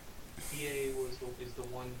EA? EA is the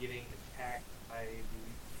one getting attacked by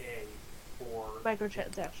the UK for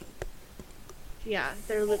Microtransactions. Yeah,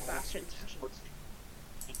 they're loot box transactions.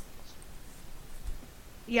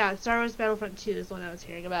 Yeah, Star Wars Battlefront 2 is the one I was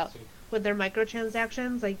hearing about. With their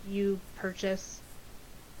microtransactions, like you purchase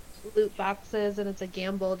loot boxes, and it's a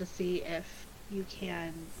gamble to see if you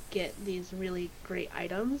can get these really great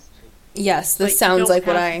items. Yes, But this you sounds don't like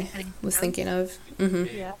what have I any was chance. thinking of. Hmm.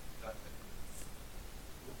 Yeah.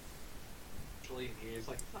 Actually, it's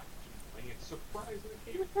like it's not gambling, it's surprising.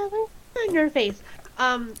 In your face.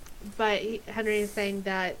 But Henry is saying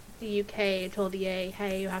that the UK told EA,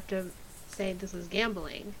 hey, you have to say this is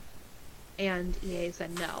gambling. And EA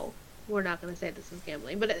said, no, we're not going to say this is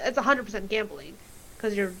gambling. But it's 100% gambling.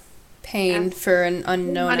 Because you're Paying Yes. for an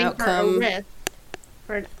unknown money outcome.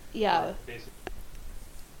 for a risk. Yeah, Basically,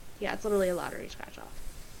 it's literally a lottery scratch-off.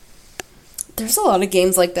 There's a lot of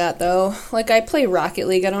games like that, though. Like, I play Rocket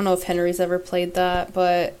League. I don't know if Henry's ever played that,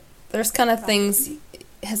 but there's kind of things...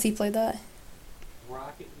 Has he played that?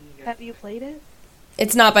 Rocket League. Have you played it?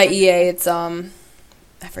 It's not by EA. It's, I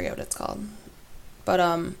forget what it's called. But,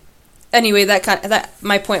 anyway,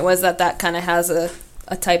 my point was that kind of has a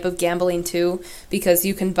type of gambling, too, because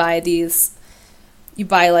you can buy these... You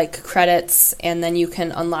buy, like, credits, and then you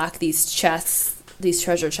can unlock these chests, these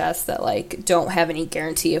treasure chests that, like, don't have any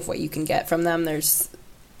guarantee of what you can get from them.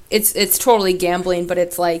 It's totally gambling, but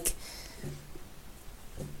it's, like,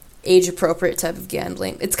 age-appropriate type of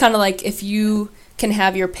gambling. It's kind of like if you can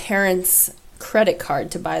have your parents' credit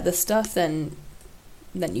card to buy this stuff, then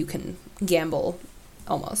you can gamble,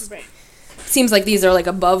 almost. Right. Seems like these are, like,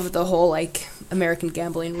 above the whole, like, American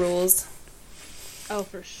gambling rules. Oh,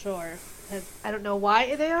 for sure. 'Cause I don't know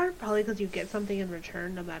why they are. Probably because you get something in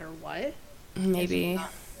return no matter what. Maybe. It's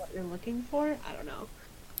not what you're looking for. I don't know.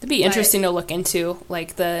 It'd be interesting to look into,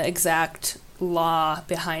 like, the exact law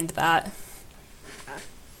behind that.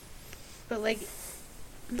 But, like,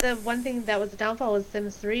 the one thing that was the downfall with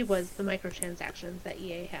Sims 3 was the microtransactions that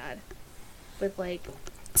EA had. With, like,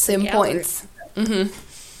 Sim gallery. points.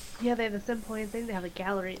 Mm-hmm. Yeah, they had the Sim Points thing, they had the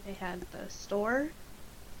gallery, they had the store,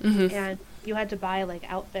 Mm-hmm. and you had to buy, like,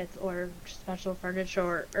 outfits or special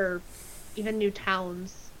furniture or even new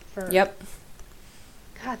towns for... Yep.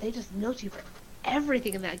 God, they just milked you for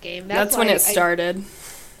everything in that game. That's when why it started.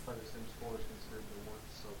 By the Sims 4 is considered the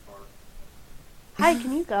worst so far. Hi,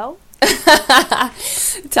 can you go?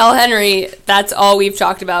 Tell Henry that's all we've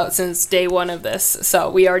talked about since day one of this, so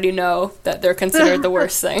we already know that they're considered the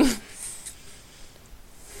worst thing.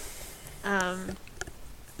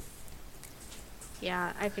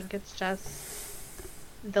 Yeah, I think it's just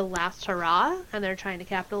the last hurrah, and they're trying to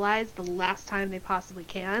capitalize the last time they possibly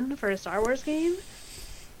can for a Star Wars game.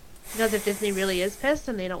 Because if Disney really is pissed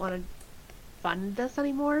and they don't want to fund this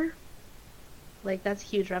anymore, like, that's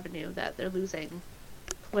huge revenue that they're losing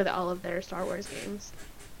with all of their Star Wars games.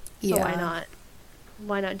 So why Yeah. not?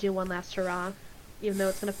 Why not do one last hurrah? Even though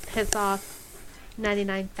it's going to piss off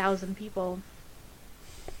 99,000 people.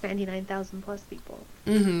 99,000 plus people.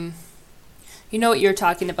 Mm-hmm. You know what you're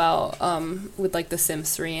talking about with, like, the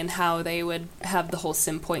Sims 3 and how they would have the whole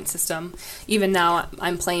sim point system. Even now,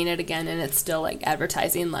 I'm playing it again, and it's still, like,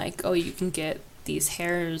 advertising, like, oh, you can get these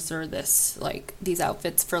hairs or this, like, these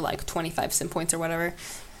outfits for, like, 25 sim points or whatever.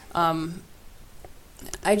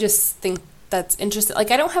 I just think that's interesting. Like,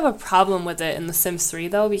 I don't have a problem with it in the Sims 3,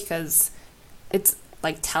 though, because it's,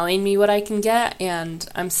 like, telling me what I can get, and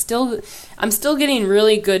I'm still getting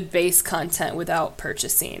really good base content without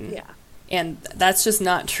purchasing. Yeah. And that's just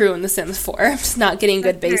not true in The Sims 4. I'm just not getting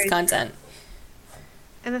good That's base very content.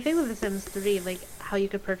 And the thing with The Sims 3, like, how you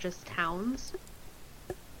could purchase towns,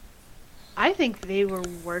 I think they were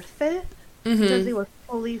worth it because they Mm-hmm. were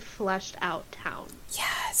fully fleshed out towns.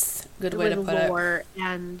 Yes. Good way to with put it. lore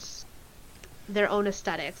and their own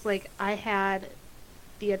aesthetics. Like, I had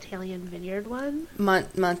the Italian vineyard one.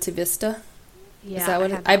 Monte Vista. Yeah, Is that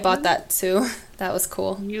what had I bought one. that too? That was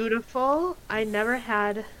cool. Beautiful. I never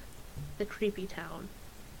had the creepy town.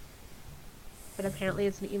 But apparently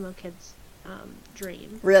it's an emo kid's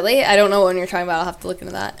dream. Really? I don't know what you're talking about. I'll have to look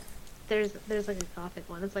into that. There's like a gothic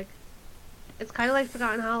one. It's kind of like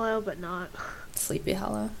Forgotten Hollow, but not. Sleepy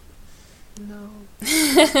Hollow. No.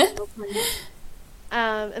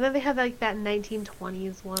 And then they have like that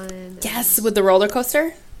 1920s one. Yes, and- with the roller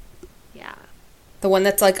coaster. yeah. The one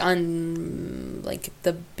that's like on like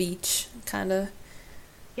the beach, kind of.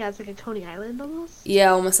 Yeah, it's like a Coney Island almost.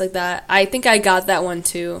 Yeah, almost like that. I think I got that one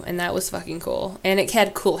too, and that was fucking cool. And it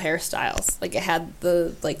had cool hairstyles. Like, it had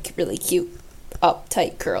the, like, really cute,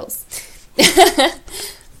 uptight curls.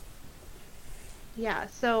 Yeah,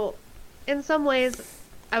 so in some ways,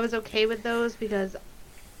 I was okay with those because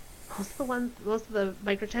most of the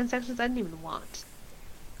microtransactions I didn't even want.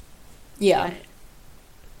 Yeah.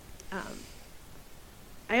 But,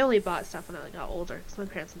 I only bought stuff when I got older because my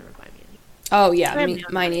parents would never buy me any. Oh, yeah, I have mine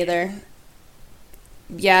money. either.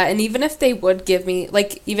 Yeah, and even if they would give me,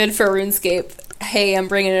 like, even for RuneScape, hey, I'm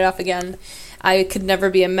bringing it up again. I could never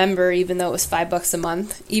be a member even though it was $5 a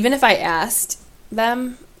month. Even if I asked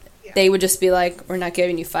them, they would just be like, we're not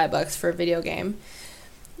giving you $5 for a video game.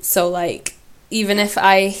 So, like, even if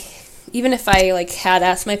I like had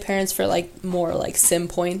asked my parents for like more like sim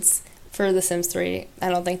points for The Sims 3, I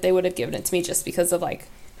don't think they would have given it to me just because of like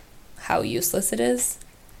how useless it is.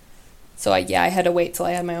 So I had to wait till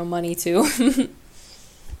I had my own money too.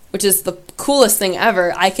 Which is the coolest thing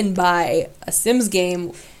ever. I can buy a Sims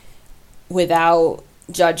game without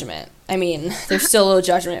judgment. I mean, there's still a little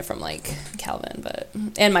judgment from like Calvin,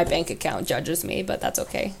 and my bank account judges me, but that's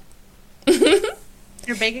okay.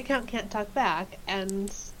 Your bank account can't talk back,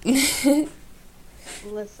 and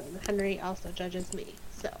listen, Henry also judges me,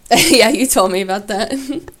 so. Yeah, you told me about that.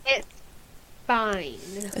 It's fine.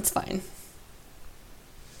 It's fine.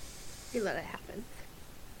 You let it happen.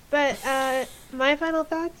 But, my final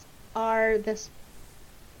thoughts are this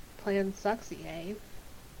plan sucks, EA.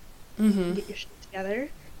 Mm-hmm. Get your shit together.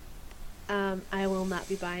 I will not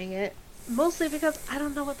be buying it. Mostly because I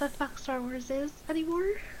don't know what the fuck Star Wars is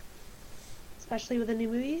anymore. Especially with the new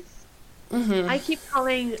movies. Mm-hmm. I keep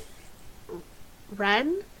calling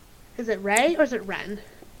Ren. Is it Rey or is it Ren?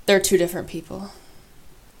 They're two different people.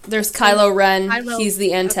 There's Kylo Ren. He's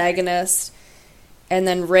the antagonist. Okay. And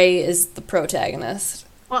then Rey is the protagonist.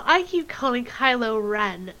 Well, I keep calling Kylo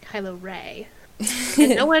Ren Kylo Rey.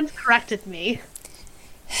 And no one's corrected me.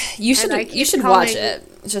 You should watch it,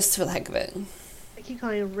 just for the heck of it. I keep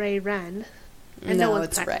calling Rey Ren. And no one's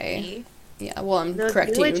it's corrected Rey. me. Yeah, well, I'm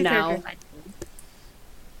correcting you now.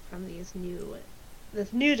 From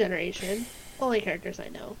this new generation, only characters I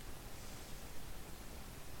know,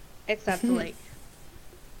 except like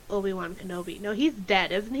Obi-Wan Kenobi. No, he's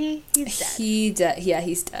dead, isn't he? He's dead. Yeah,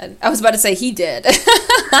 he's dead. I was about to say he did.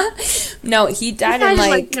 No, he died in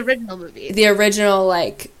like the original movie. The original,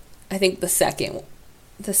 like, I think the second.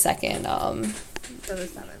 So the 7th.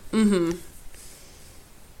 Mm-hmm.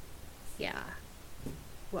 Yeah.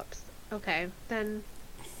 Whoops. Okay, then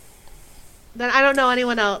I don't know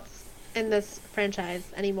anyone else in this franchise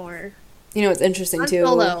anymore. You know what's interesting too?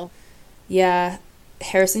 Solo. Yeah,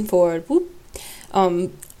 Harrison Ford. Whoop.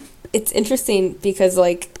 It's interesting because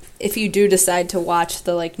like if you do decide to watch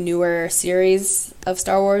the like newer series of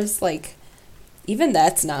Star Wars, like even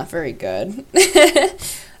that's not very good.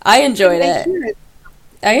 I enjoyed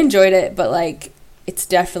it, but like it's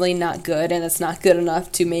definitely not good, and it's not good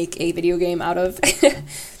enough to make a video game out of.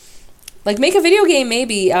 Like, make a video game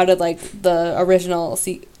maybe out of, like, the original...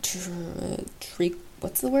 what's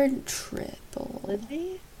the word?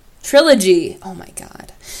 Trilogy. Oh, my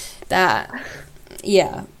God.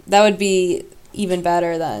 Yeah. That would be even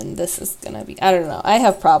better than this is going to be. I don't know. I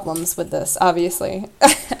have problems with this, obviously.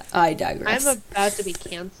 I digress. I'm about to be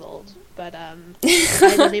canceled, but, I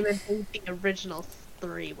don't even think the original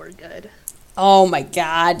 3 were good. Oh, my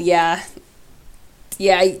God, yeah.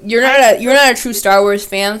 Yeah, you're not a true Star Wars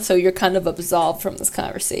fan, so you're kind of absolved from this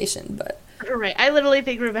conversation, but... Right, I literally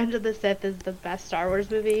think Revenge of the Sith is the best Star Wars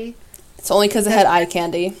movie. It's only because it had eye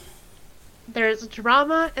candy. There's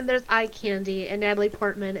drama, and there's eye candy, and Natalie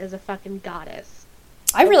Portman is a fucking goddess.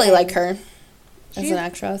 I really like her as an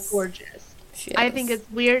actress. Gorgeous. I think it's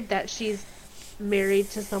weird that she's married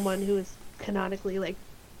to someone who is canonically, like,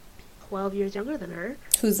 12 years younger than her.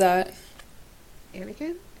 Who's that?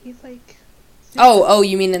 Anakin? He's, like... Oh,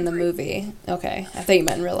 you mean in the movie? Okay, I thought you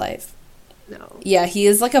meant in real life. No. Yeah,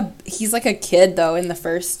 he's like a kid though. In the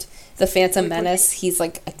Phantom Menace, he's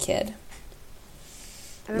like a kid.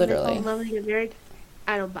 Literally. Get married.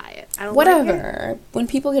 I don't buy it. I don't. Whatever. Like it. When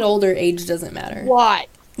people get older, age doesn't matter. What?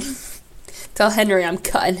 Tell Henry I'm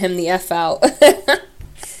cutting him the F out.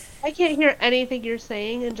 I can't hear anything you're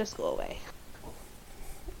saying, and just go away.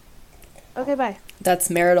 Okay, bye. That's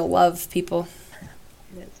marital love, people.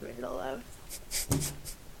 That's marital love.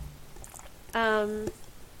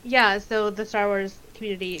 Yeah, so the Star Wars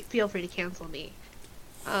community, feel free to cancel me.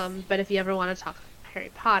 But if you ever want to talk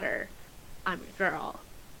Harry Potter, I'm your girl.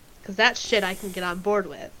 Because that shit I can get on board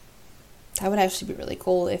with. That would actually be really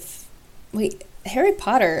cool if... Wait, Harry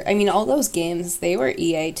Potter, I mean, all those games, they were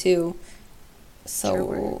EA too. So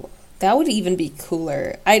Sure that would even be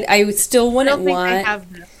cooler. I still wouldn't want... I don't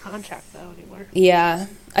think they have the contract, though, anymore. Yeah.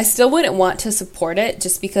 I still wouldn't want to support it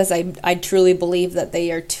just because I truly believe that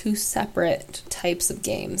they are two separate types of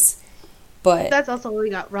games. But that's also where we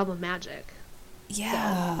got Realm of Magic.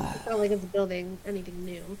 Yeah. So it's not like it's building anything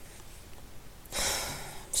new.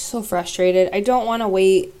 So frustrated. I don't want to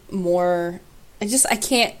wait more. I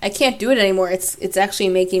can't do it anymore. It's actually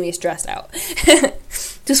making me stressed out.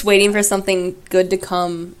 Just waiting for something good to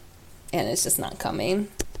come, and it's just not coming.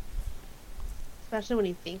 especially when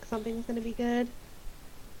you think something's going to be good.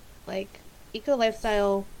 Like, Eco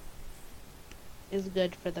Lifestyle is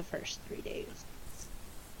good for the first 3 days.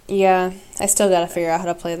 Yeah, I still gotta figure out how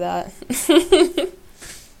to play that.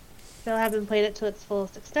 Still haven't played it to its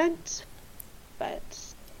fullest extent, but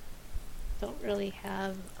don't really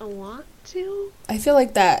have a want to. I feel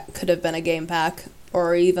like that could have been a game pack,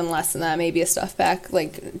 or even less than that, maybe a stuff pack,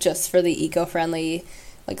 like just for the eco-friendly,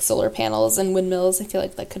 like solar panels and windmills. I feel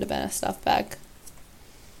like that could have been a stuff pack.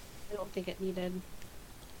 I don't think it needed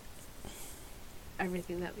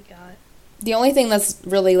everything that we got. The only thing that's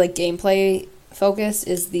really like gameplay focused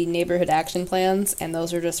is the neighborhood action plans, and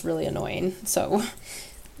those are just really annoying. So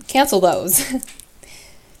cancel those.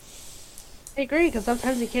 I agree, because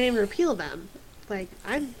sometimes you can't even repeal them. Like,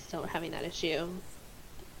 I'm still having that issue.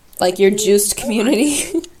 Like your juiced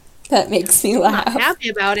community. That makes me I'm laugh. not happy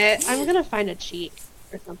about it. I'm gonna find a cheat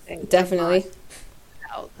or something. Definitely.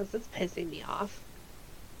 Because it's pissing me off.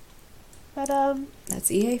 But, That's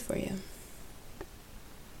EA for you.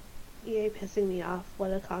 EA pissing me off.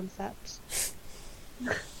 What a concept.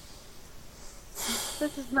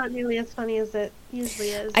 This is not nearly as funny as it usually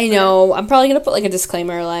is. I know. I'm probably gonna put like a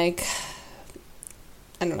disclaimer, like,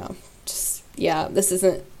 I don't know. Just, yeah, this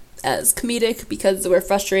isn't as comedic because we're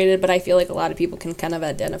frustrated, but I feel like a lot of people can kind of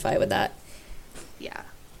identify with that. Yeah.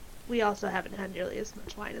 We also haven't had nearly as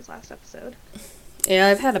much wine as last episode. Yeah,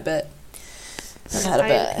 I've had a bit.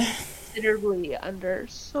 I'm considerably under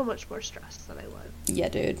so much more stress than I was. Yeah,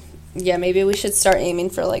 dude. Yeah, maybe we should start aiming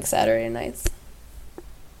for like Saturday nights.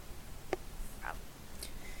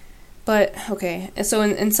 But, okay, so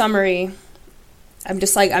in summary, I'm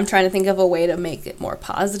trying to think of a way to make it more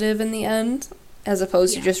positive in the end, as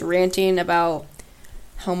opposed to just ranting about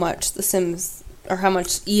how much The Sims, or how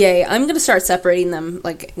much EA, I'm going to start separating them,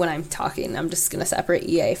 like, when I'm talking, I'm just going to separate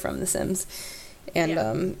EA from The Sims,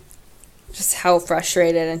 and just how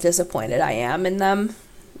frustrated and disappointed I am in them.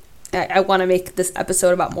 I want to make this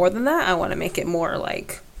episode about more than that. I want to make it more,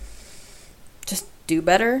 like, just do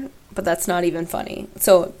better. But that's not even funny.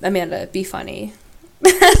 So, Amanda, be funny.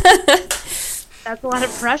 That's a lot of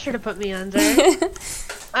pressure to put me under.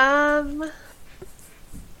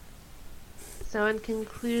 So in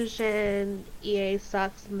conclusion, EA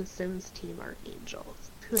sucks and the Sims team are angels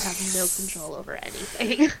who have no control over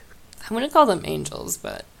anything. I wouldn't call them angels,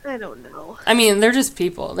 but I don't know. I mean, they're just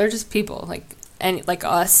people. They're just people, like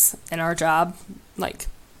us in our job. Like,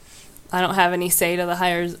 I don't have any say to the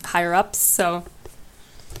higher ups, so.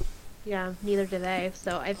 Yeah, neither do they.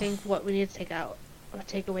 So I think what we need to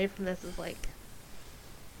take away from this is, like,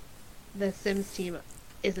 the Sims team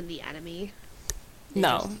isn't the enemy.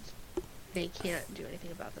 They can't do anything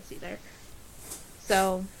about this either.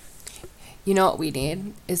 So, you know what we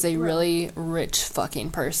need is a really rich fucking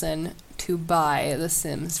person to buy the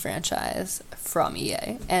Sims franchise from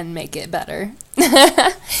EA and make it better.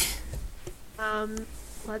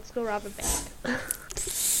 Let's go rob a bank.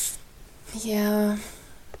 Yeah.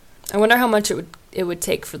 I wonder how much it would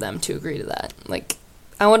take for them to agree to that. Like,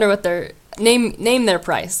 I wonder what their name their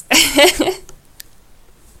price. $1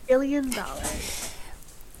 billion.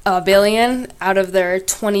 $1 billion out of their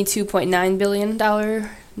 $22.9 billion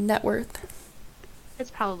net worth. It's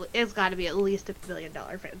got to be at least $1 billion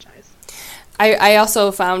franchise. I also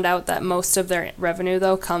found out that most of their revenue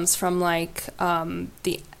though comes from like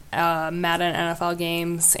the Madden NFL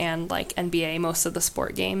games and like NBA, most of the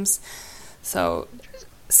sport games. So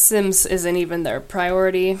Sims isn't even their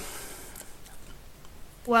priority.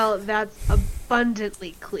 Well, that's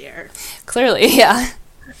abundantly clear. Clearly, yeah.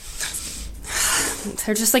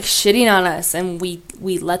 They're just like shitting on us, and we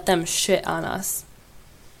let them shit on us.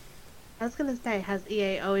 I was gonna say, has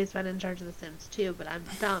EA always been in charge of The Sims too? But I'm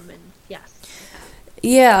dumb, and yes.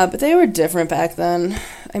 Yeah, but they were different back then.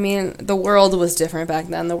 I mean, the world was different back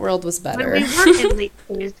then. The world was better. When we were in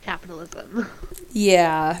late-stage capitalism.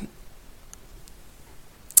 Yeah.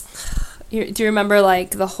 Do you remember,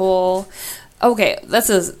 like, the whole... Okay,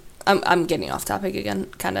 I'm getting off topic again,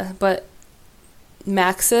 kind of, but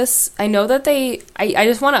Maxis, I know that I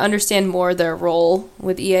just want to understand more their role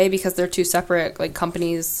with EA because they're two separate, like,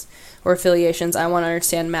 companies or affiliations. I want to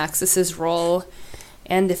understand Maxis's role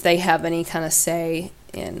and if they have any kind of say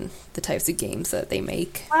in the types of games that they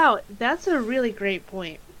make. Wow, that's a really great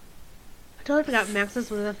point. I totally forgot Maxis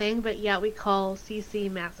was a thing, but yeah, we call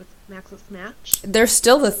CC Maxis Match. They're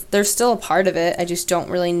still a part of it. I just don't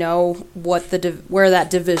really know what where that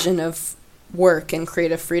division of work and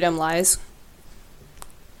creative freedom lies.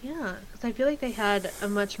 Yeah, because I feel like they had a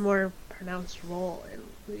much more pronounced role in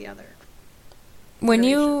the other. When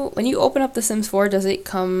you open up The Sims 4, does it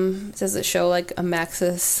show like a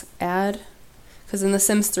Maxis ad? Because in The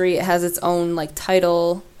Sims 3, it has its own, like,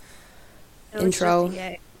 title, No, it's intro. just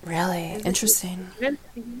EA. Really? Is it Interesting.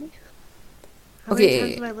 How Okay.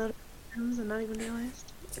 many times have I loaded Sims and not even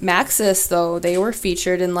realized? Maxis, though, they were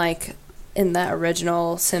featured in, like, in that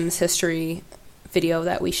original Sims history video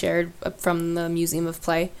that we shared from the Museum of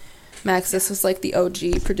Play. Maxis was, like, the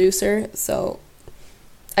OG producer, so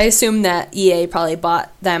I assume that EA probably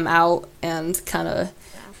bought them out and kind of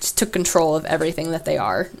just took control of everything that they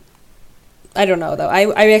are. I don't know, though.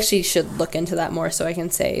 I actually should look into that more so I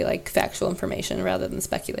can say, like, factual information rather than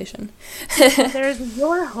speculation. There's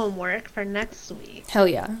your homework for next week. Hell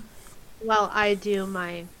yeah. While I do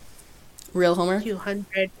my Real homework?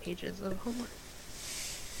 200 pages of homework.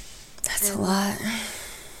 That's a lot.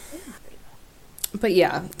 But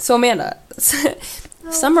yeah, so Amanda,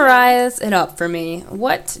 summarize it up for me.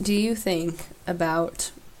 What do you think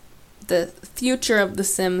about the future of The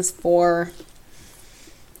Sims 4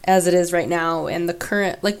 as it is right now and the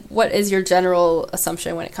current, like, what is your general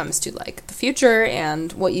assumption when it comes to, like, the future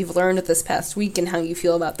and what you've learned this past week and how you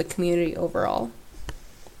feel about the community overall?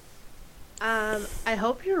 I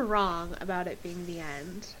hope you're wrong about it being the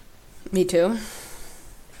end. Me too.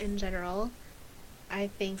 In general, I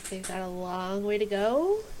think they've got a long way to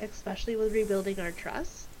go, especially with rebuilding our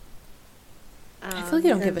trust. I feel like you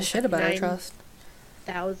don't give a shit about our trust.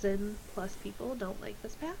 9,000 plus people don't like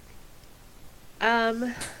this pack.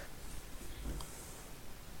 What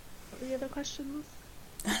were the other questions?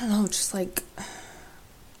 I don't know, just like,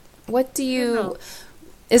 what do I don't you... know.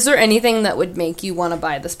 Is there anything that would make you want to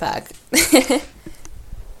buy this pack?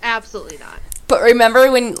 Absolutely not. But remember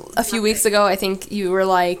when a few weeks ago, I think you were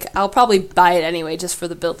like, I'll probably buy it anyway just for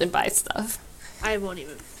the build and buy stuff. I won't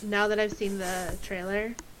even. Now that I've seen the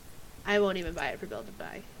trailer, I won't even buy it for build and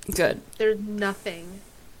buy. Good. There's nothing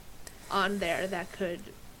on there that could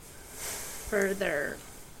further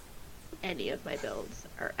any of my builds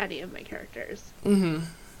or any of my characters. Mm-hmm.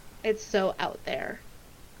 It's so out there.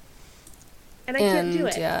 And I can't do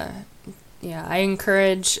it. Yeah, I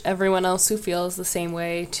encourage everyone else who feels the same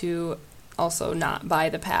way to also not buy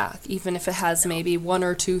the pack, even if it has maybe one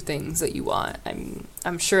or two things that you want.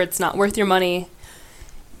 I'm sure it's not worth your money.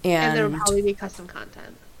 And there will probably be custom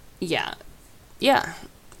content. Yeah.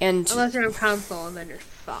 And Unless you're on console and then you're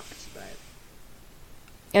fucked, but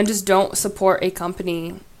and just don't support a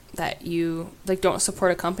company that you like. Don't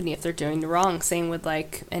support a company if they're doing the wrong. Same with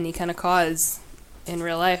like any kind of cause in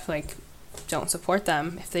real life. Like, don't support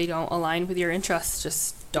them if they don't align with your interests.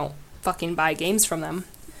 Just don't fucking buy games from them.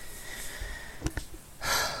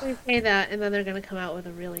 we say that and then they're going to come out with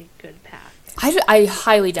a really good pack. I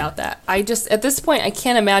highly doubt that. I just, at this point, I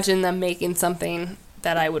can't imagine them making something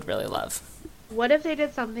that I would really love. What if they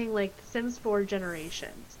did something like Sims 4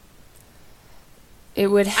 Generations? It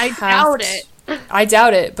would I have doubt it. I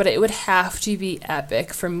doubt it, but it would have to be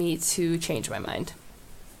epic for me to change my mind.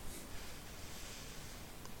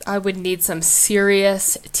 I would need some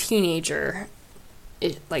serious teenager.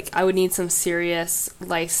 I would need some serious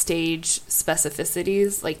life stage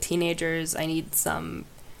specificities. Like teenagers, I need some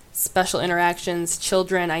special interactions.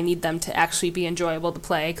 Children, I need them to actually be enjoyable to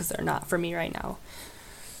play because they're not for me right now.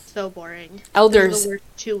 So boring. Elders. This is the worst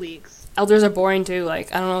 2 weeks. Elders are boring too.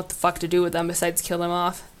 Like, I don't know what the fuck to do with them besides kill them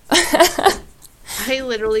off. I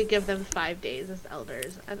literally give them 5 days as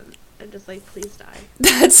elders, and I'm just like, please die.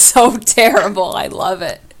 That's so terrible. I love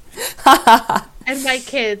it. And my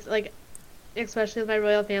kids, like, especially with my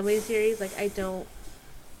Royal Family series, like, I don't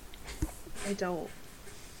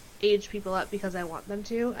age people up because I want them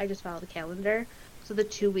to. I just follow the calendar. So the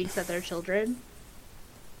 2 weeks that they're children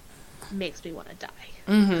makes me want to die.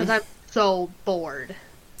 Because I'm so bored.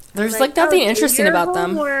 There's like nothing interesting about them.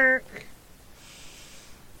 Homework.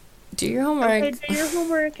 Do your homework. Okay, do your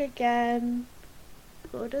homework again.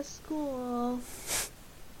 Go to school.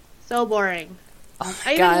 So boring. Oh I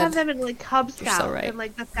my even have god. them in like Cub You're Scouts so right. and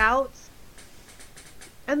like the Scouts.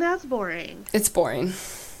 And that's boring. It's boring.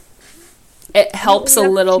 It helps a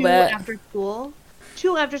little bit.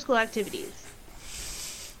 Two after school activities.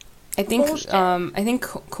 I think Bullshit.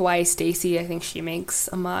 Kawaii Stacy, I think she makes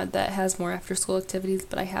a mod that has more after school activities,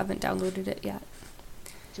 but I haven't downloaded it yet.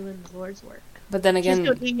 Doing the Lord's work. But then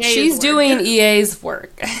again, She's doing EA's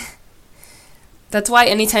work. That's why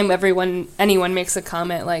anytime anyone makes a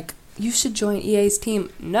comment like, you should join EA's team.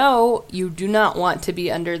 No, you do not want to be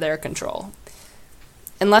under their control.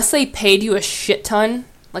 Unless they paid you a shit ton,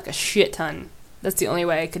 like a shit ton. That's the only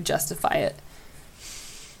way I could justify it.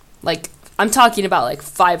 Like, I'm talking about like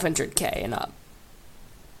 500K and up.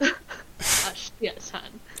 A shit ton.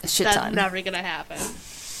 A shit That's ton. never gonna happen.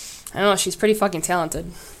 I don't know, she's pretty fucking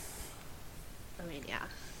talented. I mean, yeah.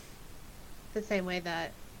 The same way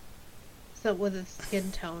that So with the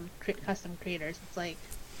skin tone custom creators, it's like,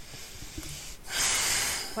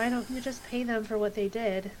 why don't you just pay them for what they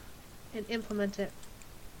did and implement it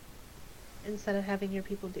instead of having your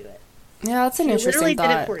people do it? Yeah, that's an They interesting literally thought.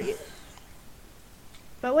 did it for you.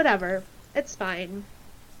 But whatever, it's fine.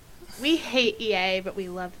 We hate EA, but we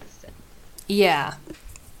love the Sims. Yeah.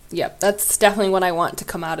 Yep, that's definitely what I want to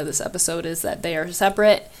come out of this episode, is that they are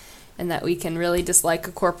separate and that we can really dislike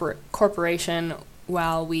a corporation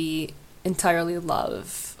while we entirely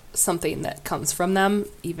love something that comes from them,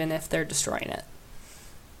 even if they're destroying it.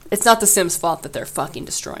 It's not the Sims' fault that they're fucking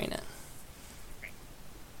destroying it.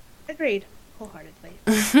 Agreed, wholeheartedly.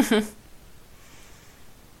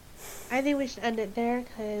 I think we should end it there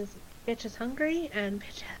because bitch is hungry and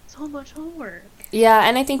bitch has so much homework. Yeah,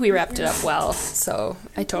 and I think we wrapped it up well, so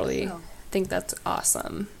I totally so. think that's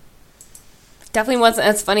awesome. Definitely wasn't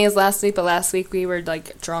as funny as last week, but last week we were,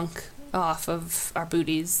 like, drunk off of our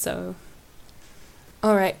booties, so...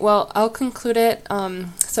 Alright, well, I'll conclude it.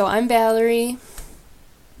 So I'm Valerie.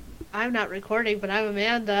 I'm not recording, but I'm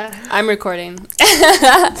Amanda. I'm recording.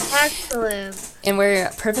 Excellent. And we're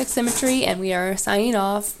Perfect Symmetry, and we are signing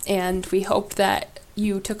off, and we hope that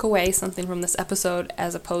you took away something from this episode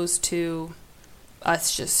as opposed to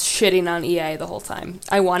us just shitting on EA the whole time.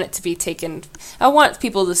 I want it to be taken... I want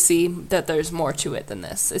people to see that there's more to it than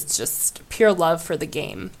this. It's just pure love for the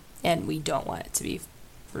game, and we don't want it to be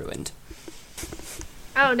ruined.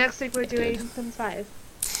 Oh, next week we're doing Sims 5.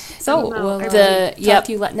 So, Well, we'll yep. talk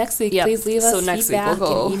to you next week. Yep. Please leave us So next week feedback we'll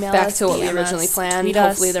go and email back us, to what we DM originally us, planned. tweet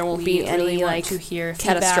Hopefully us. there won't We be really any want like to hear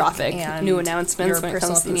catastrophic feedback new announcements your when it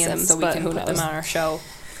personal comes to The opinions, Sims, so we but can who put them knows? on our show.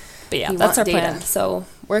 But yeah, We that's our want data. plan. So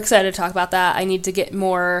we're excited to talk about that. I need to get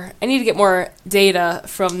more data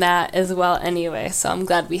from that as well anyway. So I'm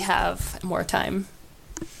glad we have more time.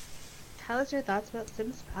 Tell us your thoughts about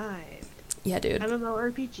Sims 5. Yeah, dude.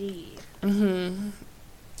 MMORPG.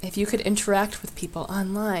 If you could interact with people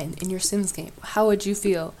online in your Sims game, how would you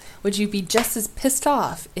feel? Would you be just as pissed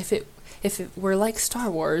off if it were like Star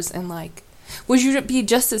Wars and like, would you be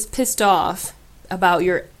just as pissed off about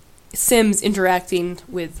your Sims interacting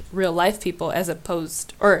with real life people as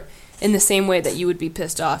opposed, or in the same way that you would be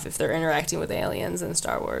pissed off if they're interacting with aliens in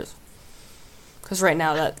Star Wars? Because right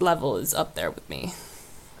now that level is up there with me.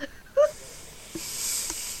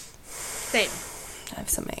 Same. I have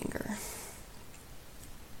some anger.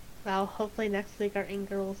 Well, hopefully next week our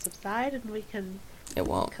anger will subside and we can It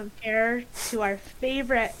won't. compare to our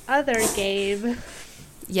favorite other game.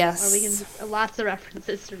 Yes. Or we can lots of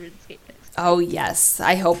references to RuneScape next. Oh, yes.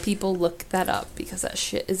 I hope people look that up because that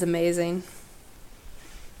shit is amazing.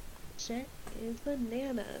 Shit is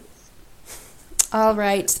bananas. All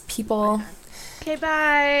right, people. Okay,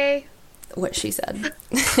 bye. What she said.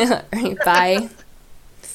 All right, bye.